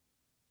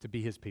to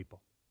be his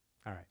people.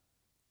 All right.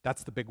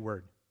 That's the big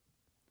word.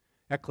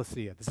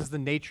 Ecclesia. This is the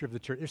nature of the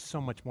church. There's so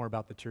much more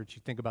about the church.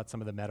 You think about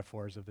some of the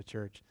metaphors of the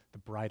church, the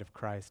bride of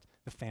Christ,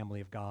 the family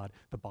of God,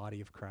 the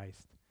body of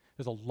Christ.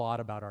 There's a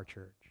lot about our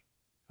church,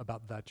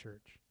 about the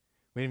church.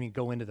 We didn't even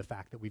go into the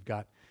fact that we've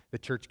got, the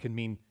church can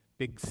mean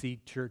big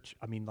C church,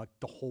 like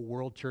the whole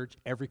world church,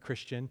 every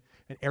Christian,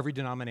 in every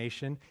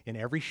denomination, in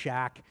every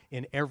shack,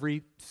 in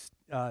every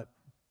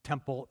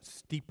temple,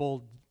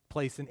 steeple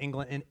place in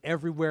England, and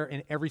everywhere,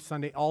 and every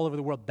Sunday, all over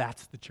the world.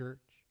 That's the church.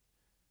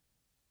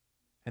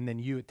 And then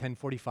you at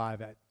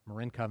 1045 at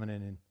Marin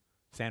Covenant in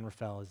San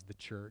Rafael is the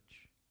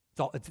church.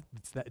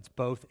 It's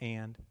both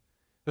and.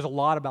 There's a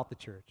lot about the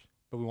church,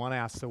 but we want to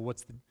ask, so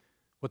what's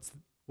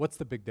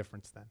the big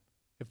difference then?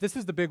 If this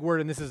is the big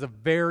word and this is a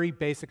very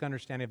basic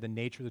understanding of the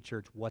nature of the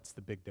church, what's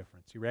the big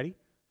difference? You ready?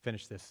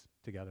 Finish this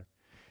together.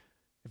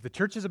 If the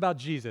church is about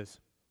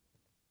Jesus,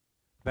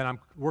 then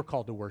we're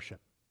called to worship.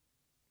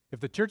 If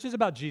the church is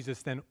about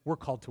Jesus, then we're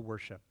called to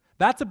worship.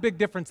 That's a big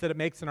difference that it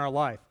makes in our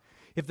life.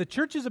 If the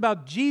church is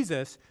about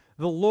Jesus,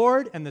 the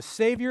Lord and the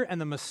Savior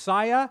and the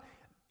Messiah,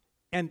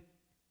 and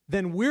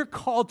then we're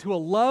called to a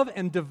love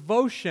and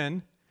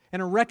devotion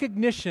and a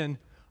recognition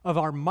of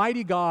our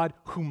mighty God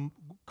who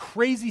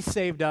crazy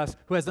saved us,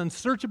 who has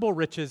unsearchable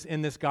riches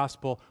in this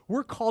gospel.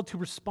 We're called to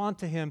respond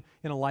to him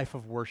in a life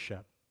of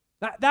worship.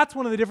 That's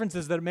one of the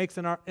differences that it makes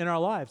in our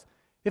lives.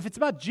 If it's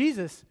about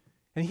Jesus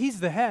and he's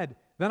the head,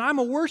 then I'm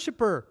a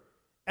worshiper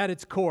at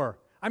its core.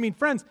 I mean,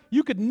 friends,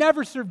 you could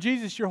never serve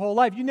Jesus your whole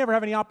life. You never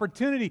have any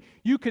opportunity.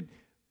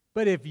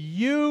 But if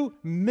you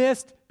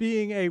missed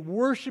being a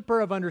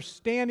worshiper of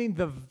understanding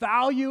the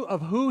value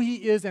of who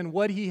he is and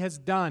what he has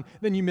done,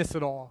 then you miss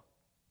it all.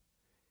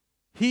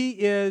 He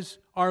is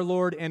our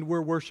Lord and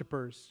we're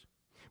worshipers.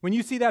 When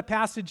you see that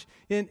passage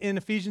in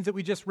Ephesians that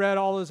we just read,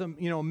 all those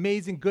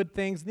amazing good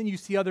things, then you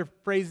see other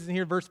phrases in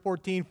here, verse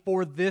 14,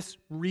 for this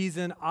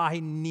reason I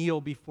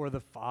kneel before the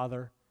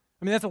Father.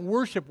 I mean, that's a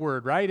worship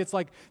word, right? It's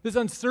like this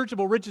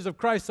unsearchable riches of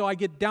Christ, so I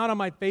get down on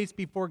my face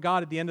before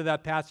God at the end of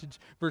that passage,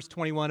 verse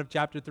 21 of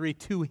chapter 3,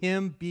 to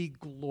him be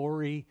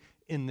glory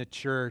in the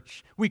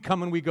church. We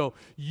come and we go,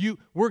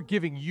 we're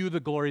giving you the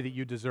glory that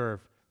you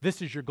deserve.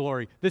 This is your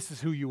glory. This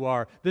is who you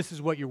are. This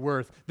is what you're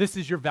worth. This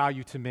is your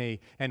value to me.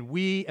 And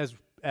we, as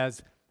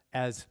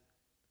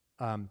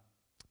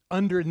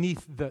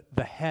underneath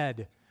the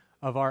head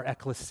of our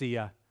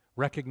ecclesia,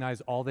 recognize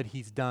all that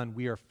he's done.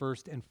 We are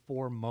first and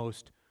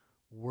foremost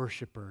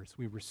worshipers.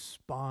 We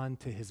respond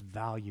to his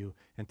value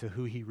and to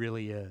who he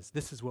really is.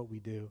 This is what we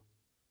do.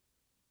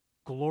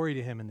 Glory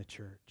to him in the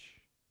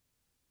church.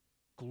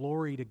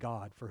 Glory to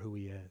God for who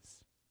he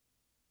is.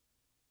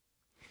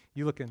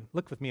 You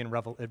look with me in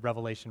at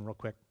Revelation real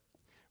quick.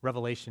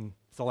 Revelation,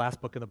 it's the last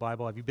book of the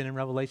Bible. Have you been in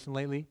Revelation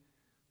lately?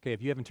 Okay,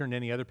 if you haven't turned to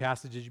any other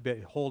passages, you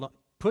better hold on.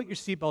 Put your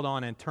seatbelt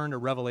on and turn to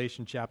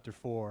Revelation chapter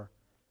 4.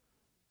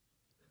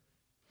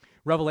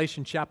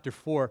 Revelation chapter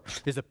 4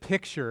 is a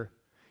picture.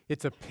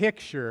 It's a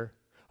picture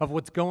of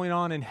what's going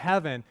on in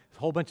heaven. There's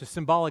a whole bunch of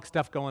symbolic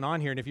stuff going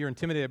on here, and if you're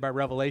intimidated by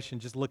Revelation,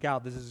 just look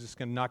out. This is just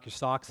going to knock your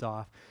socks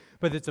off.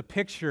 But it's a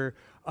picture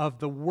of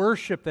the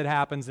worship that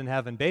happens in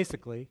heaven,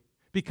 basically.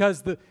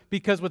 Because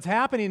what's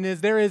happening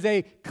is there is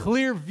a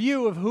clear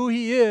view of who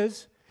he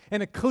is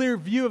and a clear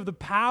view of the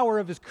power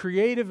of his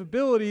creative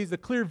abilities, a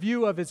clear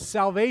view of his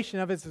salvation,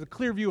 a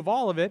clear view of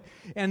all of it,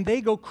 and they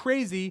go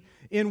crazy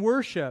in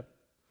worship.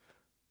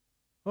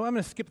 Well, I'm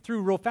going to skip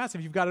through real fast.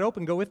 If you've got it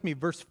open, go with me.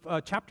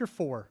 Chapter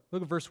 4.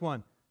 Look at verse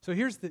 1. So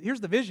here's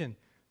the vision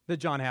that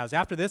John has.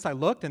 After this, I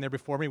looked, and there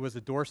before me was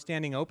a door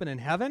standing open in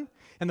heaven,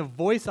 and the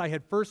voice I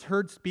had first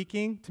heard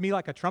speaking to me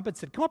like a trumpet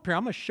said, come up here,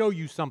 I'm going to show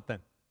you something.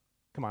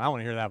 Come on, I want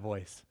to hear that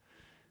voice.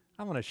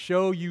 I want to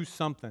show you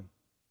something.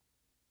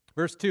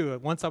 Verse 2,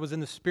 once I was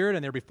in the Spirit,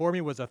 and there before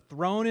me was a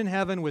throne in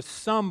heaven with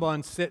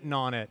someone sitting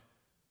on it.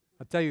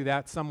 I'll tell you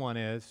that someone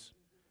is.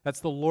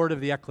 That's the Lord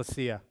of the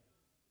ecclesia.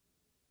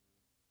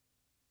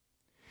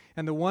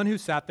 And the one who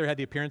sat there had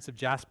the appearance of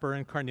jasper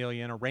and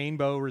carnelian, a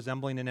rainbow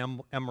resembling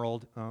an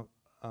emerald.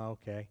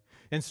 Okay.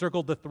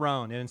 Encircled the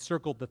throne. It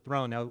encircled the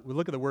throne. Now, we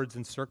look at the words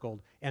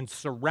encircled. And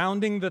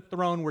surrounding the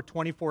throne were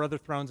 24 other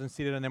thrones, and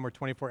seated on them were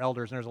 24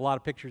 elders. And there's a lot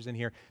of pictures in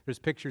here. There's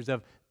pictures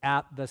of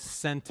at the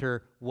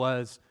center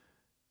was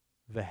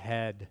the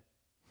head.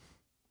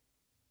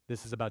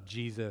 This is about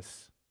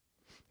Jesus.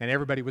 And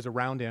everybody was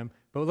around him.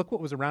 But look what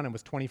was around him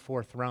was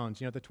 24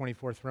 thrones. You know what the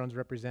 24 thrones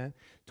represent?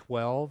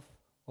 12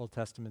 Old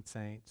Testament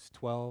saints,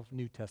 12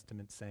 New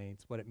Testament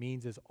saints. What it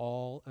means is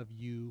all of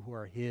you who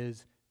are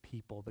his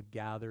people, the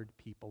gathered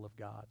people of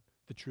God,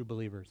 the true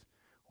believers.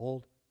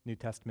 Old, New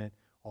Testament,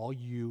 all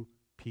you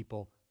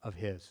people of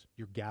his,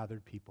 your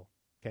gathered people.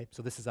 Okay,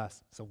 so this is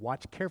us. So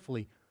watch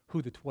carefully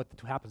what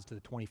happens to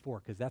the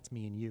 24, because that's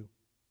me and you.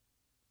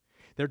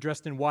 They're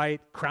dressed in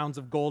white, crowns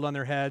of gold on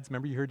their heads.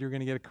 Remember you heard you were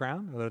going to get a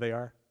crown? Well, there they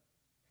are.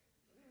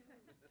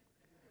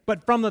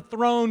 But from the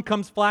throne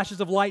comes flashes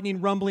of lightning,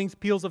 rumblings,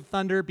 peals of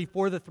thunder.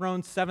 Before the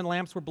throne, 7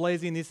 lamps were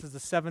blazing. This is the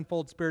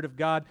sevenfold Spirit of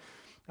God.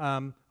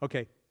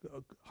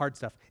 Hard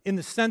stuff. In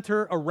the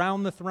center,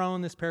 around the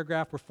throne, this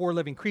paragraph, were 4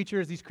 living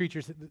creatures. These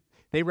creatures,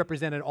 they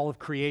represented all of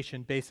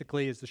creation,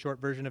 basically, is the short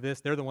version of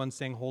this. They're the ones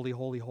saying, holy,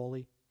 holy,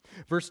 holy.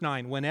 Verse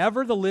 9,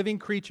 whenever the living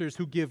creatures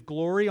who give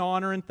glory,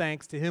 honor, and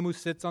thanks to him who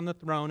sits on the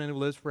throne and who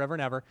lives forever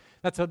and ever,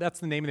 that's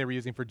the name they were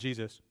using for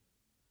Jesus.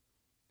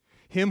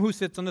 Him who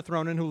sits on the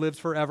throne and who lives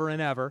forever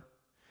and ever.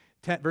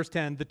 Verse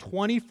 10, the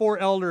 24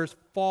 elders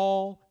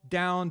fall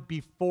down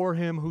before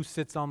him who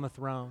sits on the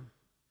throne.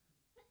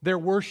 They're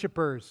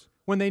worshipers.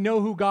 When they know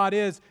who God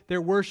is,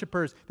 they're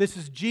worshipers. This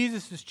is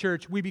Jesus'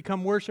 church. We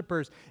become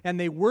worshipers. And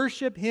they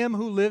worship him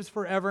who lives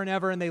forever and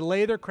ever, and they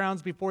lay their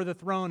crowns before the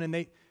throne. And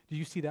do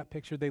you see that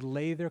picture? They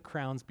lay their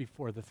crowns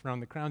before the throne.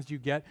 The crowns you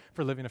get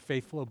for living a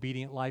faithful,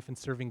 obedient life and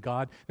serving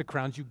God. The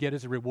crowns you get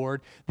as a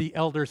reward. The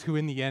elders who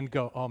in the end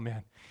go, oh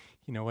man,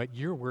 you know what?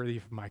 You're worthy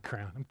of my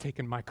crown. I'm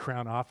taking my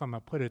crown off. I'm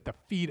going to put it at the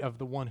feet of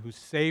the one who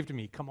saved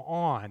me. Come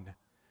on.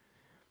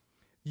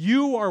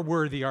 You are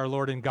worthy, our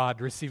Lord and God,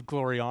 to receive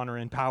glory, honor,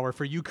 and power,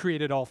 for you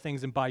created all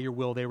things, and by your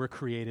will they were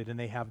created, and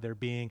they have their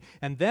being.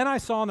 And then I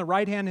saw on the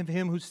right hand of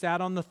him who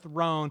sat on the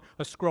throne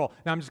a scroll.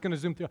 Now I'm just going to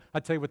zoom through. I'll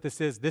tell you what this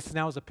is. This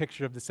now is a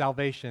picture of the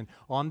salvation.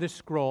 On this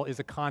scroll is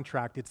a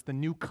contract. It's the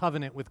new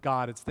covenant with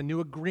God. It's the new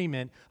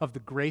agreement of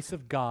the grace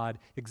of God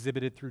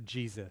exhibited through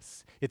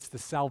Jesus. It's the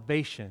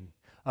salvation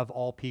of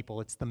all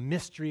people. It's the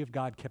mystery of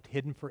God kept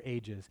hidden for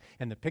ages.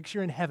 And the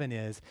picture in heaven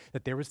is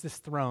that there was this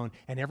throne,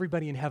 and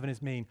everybody in heaven is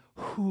saying,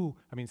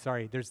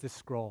 there's this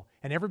scroll.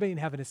 And everybody in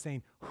heaven is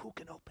saying, who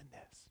can open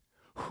this?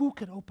 Who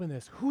can open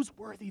this? Who's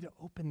worthy to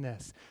open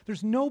this?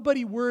 There's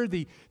nobody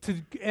worthy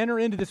to enter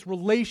into this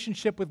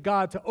relationship with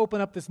God, to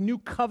open up this new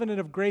covenant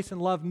of grace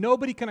and love.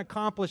 Nobody can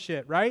accomplish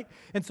it, right?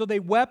 And so they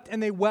wept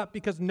and they wept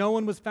because no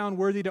one was found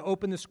worthy to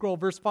open the scroll.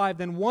 Verse 5,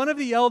 then one of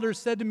the elders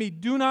said to me,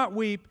 do not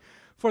weep,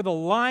 for the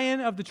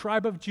Lion of the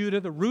tribe of Judah,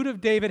 the Root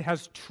of David,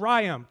 has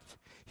triumphed.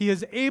 He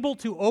is able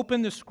to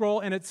open the scroll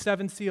and its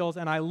 7 seals.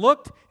 And I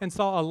looked and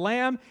saw a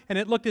lamb, and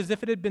it looked as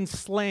if it had been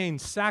slain,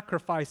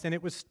 sacrificed, and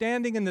it was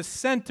standing in the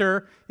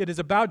center. It is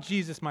about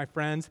Jesus, my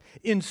friends,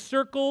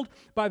 encircled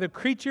by the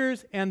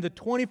creatures and the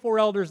 24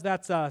 elders,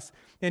 that's us.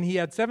 And he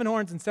had 7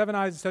 horns and 7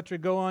 eyes, etc.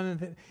 Go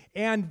on.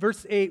 And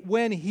verse 8,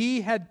 when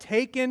he had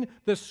taken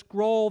the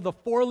scroll, the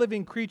 4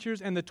 living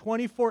creatures and the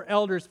 24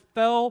 elders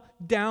fell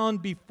down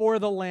before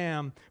the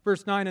Lamb.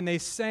 Verse 9, and they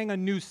sang a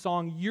new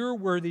song, you're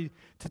worthy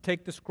to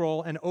take the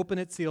scroll and open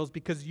its seals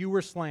because you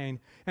were slain.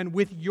 And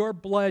with your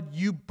blood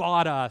you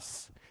bought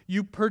us.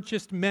 You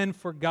purchased men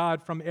for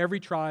God from every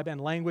tribe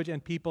and language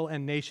and people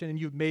and nation, and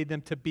you've made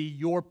them to be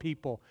your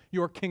people,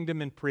 your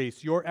kingdom and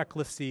priests, your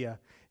ecclesia,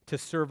 to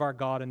serve our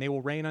God, and they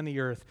will reign on the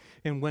earth.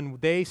 And when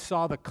they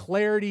saw the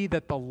clarity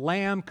that the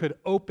Lamb could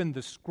open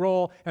the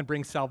scroll and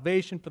bring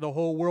salvation for the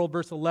whole world,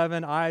 verse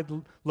 11, I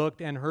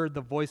looked and heard the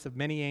voice of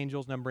many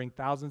angels, numbering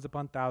thousands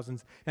upon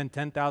thousands and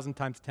 10,000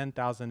 times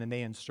 10,000, and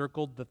they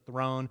encircled the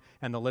throne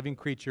and the living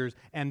creatures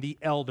and the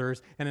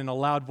elders, and in a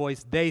loud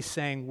voice they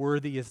sang,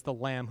 worthy is the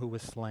Lamb who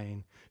was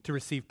slain, to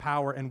receive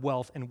power and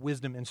wealth and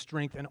wisdom and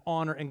strength and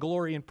honor and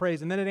glory and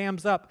praise. And then it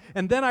amps up.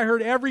 And then I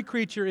heard every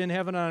creature in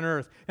heaven and on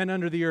earth and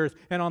under the earth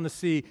and on the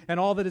sea and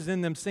all that is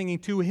in them singing,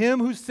 to him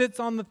who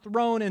sits on the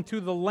throne and to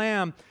the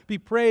Lamb be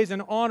praise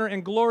and honor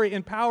and glory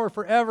and power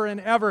forever and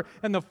ever.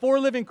 And the 4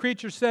 living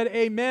creatures said,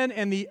 amen.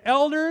 And the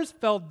elders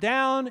fell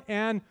down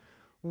and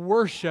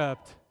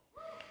worshiped.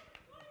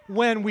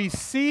 When we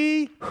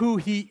see who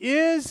he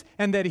is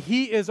and that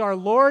he is our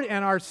Lord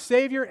and our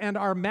Savior and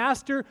our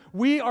Master,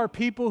 we are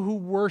people who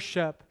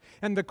worship.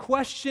 And the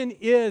question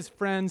is,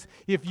 friends,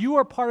 if you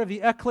are part of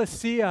the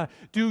ecclesia,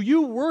 do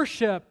you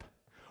worship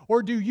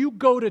or do you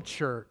go to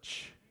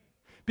church?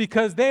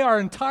 Because they are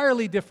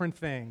entirely different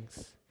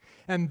things.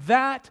 And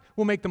that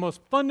will make the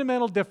most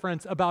fundamental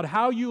difference about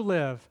how you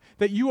live,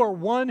 that you are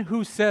one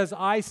who says,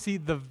 I see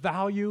the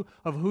value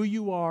of who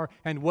you are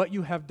and what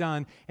you have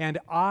done, and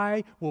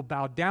I will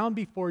bow down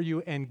before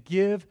you and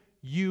give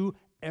you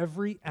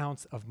every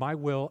ounce of my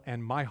will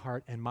and my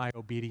heart and my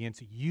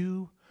obedience.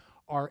 You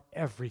are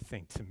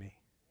everything to me.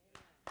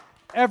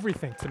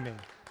 Everything to me.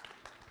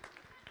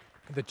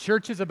 The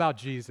church is about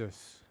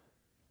Jesus,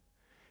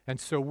 and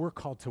so we're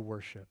called to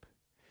worship,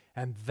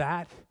 and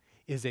that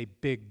is a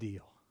big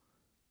deal.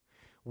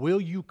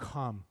 Will you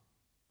come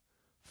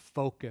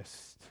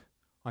focused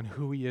on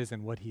who he is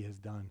and what he has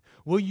done?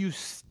 Will you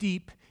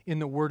steep in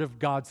the Word of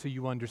God so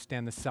you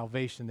understand the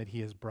salvation that he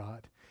has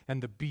brought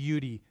and the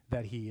beauty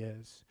that he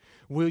is?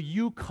 Will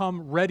you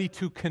come ready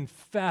to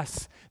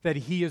confess that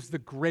he is the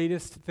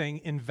greatest thing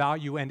in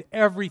value and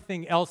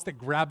everything else that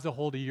grabs a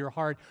hold of your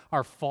heart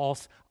are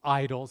false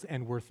idols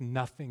and worth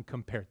nothing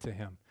compared to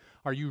him?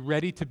 Are you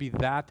ready to be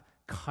that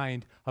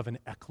kind of an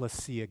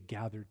ecclesia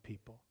gathered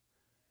people?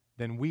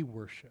 Then we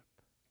worship.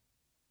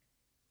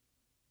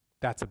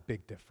 That's a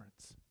big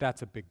difference.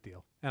 That's a big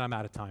deal. And I'm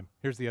out of time.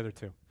 Here's the other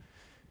 2.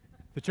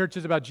 The church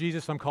is about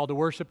Jesus, so I'm called to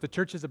worship. The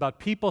church is about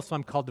people, so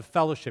I'm called to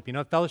fellowship. You know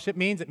what fellowship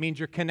means? It means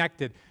you're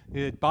connected.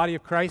 The body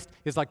of Christ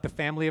is like the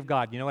family of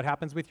God. You know what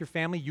happens with your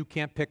family? You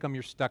can't pick them,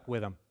 you're stuck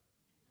with them.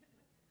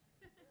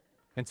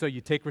 And so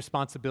you take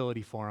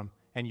responsibility for them,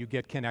 and you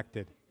get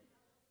connected.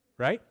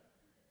 Right?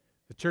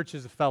 The church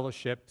is a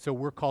fellowship, so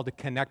we're called to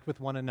connect with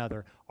one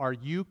another. Are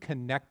you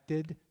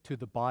connected to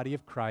the body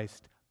of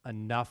Christ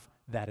enough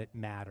that it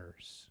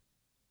matters?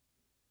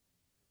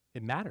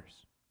 It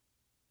matters.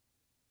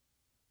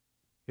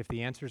 If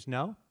the answer is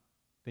no,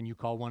 then you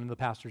call one of the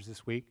pastors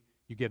this week.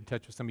 You get in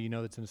touch with somebody you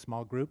know that's in a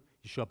small group.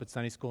 You show up at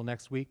Sunday school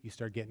next week. You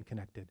start getting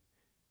connected.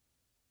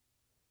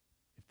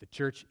 If the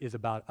church is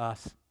about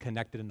us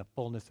connected in the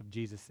fullness of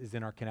Jesus is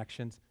in our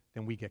connections,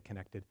 then we get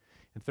connected.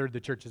 And third, the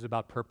church is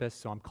about purpose,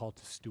 so I'm called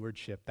to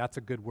stewardship. That's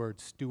a good word,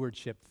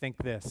 stewardship. Think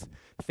this.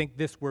 Think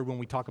this word when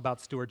we talk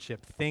about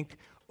stewardship. Think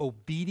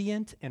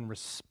obedient and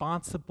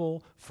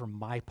responsible for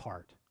my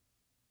part.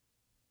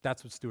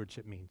 That's what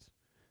stewardship means.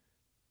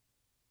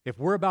 If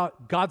we're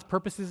about God's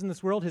purposes in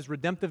this world, his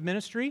redemptive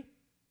ministry,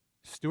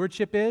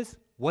 stewardship is,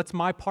 what's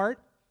my part?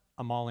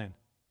 I'm all in.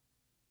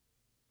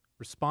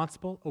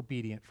 responsible,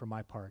 obedient for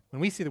my part.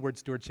 When we see the word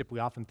stewardship, we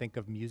often think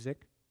of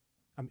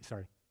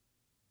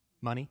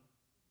money.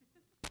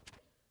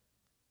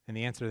 And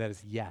the answer to that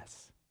is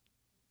yes.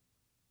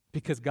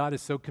 Because God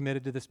is so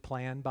committed to this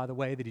plan, by the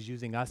way, that he's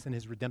using us and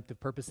his redemptive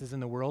purposes in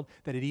the world,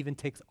 that it even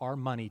takes our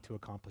money to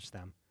accomplish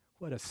them.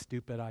 What a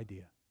stupid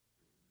idea.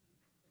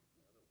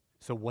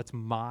 So what's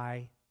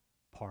my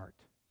part?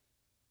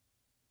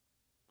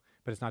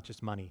 But it's not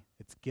just money.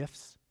 It's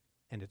gifts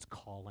and it's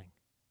calling.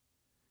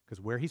 Because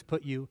where he's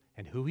put you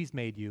and who he's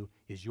made you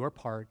is your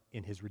part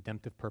in his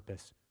redemptive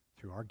purpose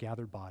through our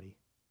gathered body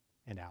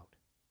and out.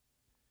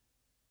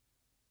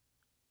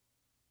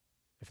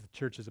 If the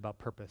church is about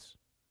purpose,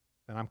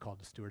 then I'm called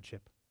to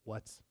stewardship.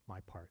 What's my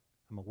part?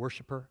 I'm a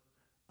worshiper,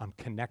 I'm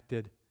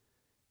connected,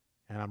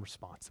 and I'm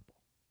responsible.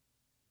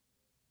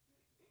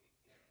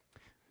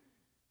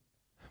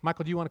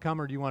 Michael, do you want to come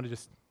or do you want to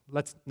just,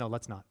 let's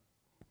not.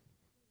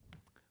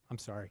 I'm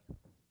sorry.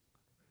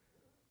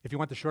 If you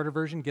want the shorter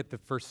version, get the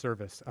first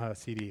service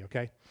CD,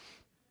 okay?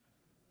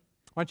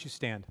 Why don't you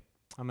stand?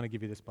 I'm going to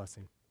give you this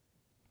blessing.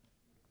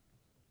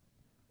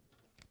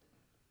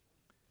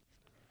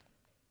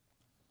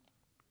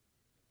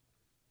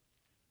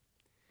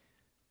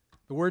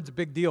 The word's a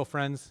big deal,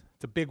 friends.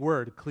 It's a big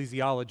word,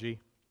 ecclesiology.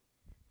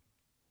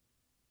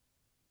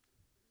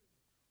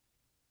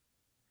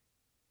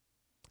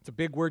 It's a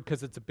big word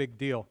because it's a big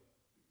deal.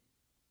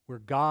 We're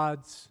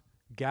God's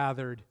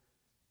gathered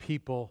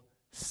people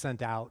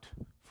sent out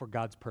for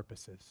God's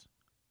purposes.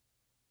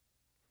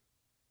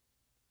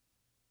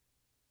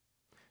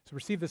 So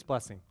receive this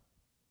blessing.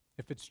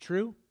 If it's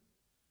true,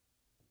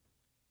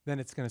 then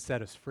it's going to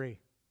set us free.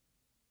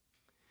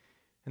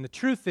 And the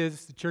truth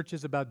is, the church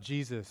is about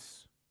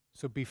Jesus.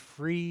 So be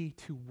free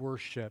to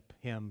worship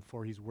him,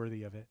 for he's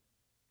worthy of it.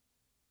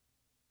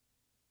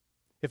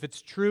 If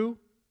it's true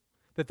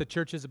that the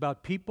church is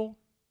about people,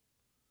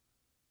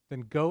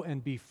 then go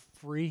and be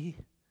free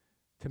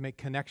to make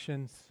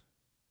connections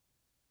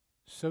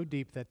so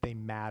deep that they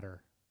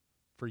matter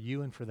for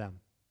you and for them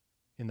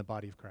in the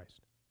body of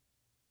Christ.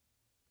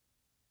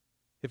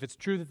 If it's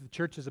true that the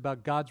church is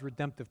about God's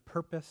redemptive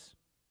purpose,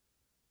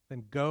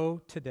 then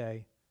go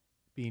today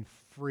being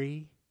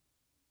free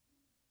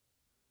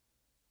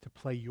to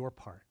play your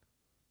part,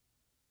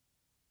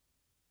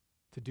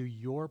 to do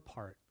your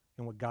part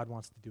in what God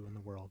wants to do in the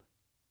world.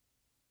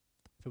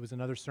 If it was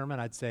another sermon,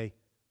 I'd say,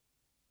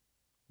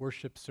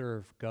 worship,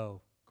 serve,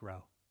 go,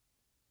 grow.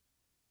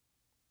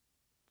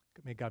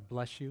 May God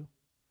bless you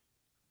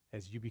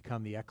as you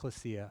become the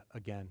ecclesia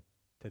again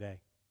today.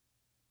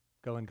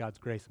 Go in God's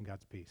grace and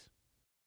God's peace.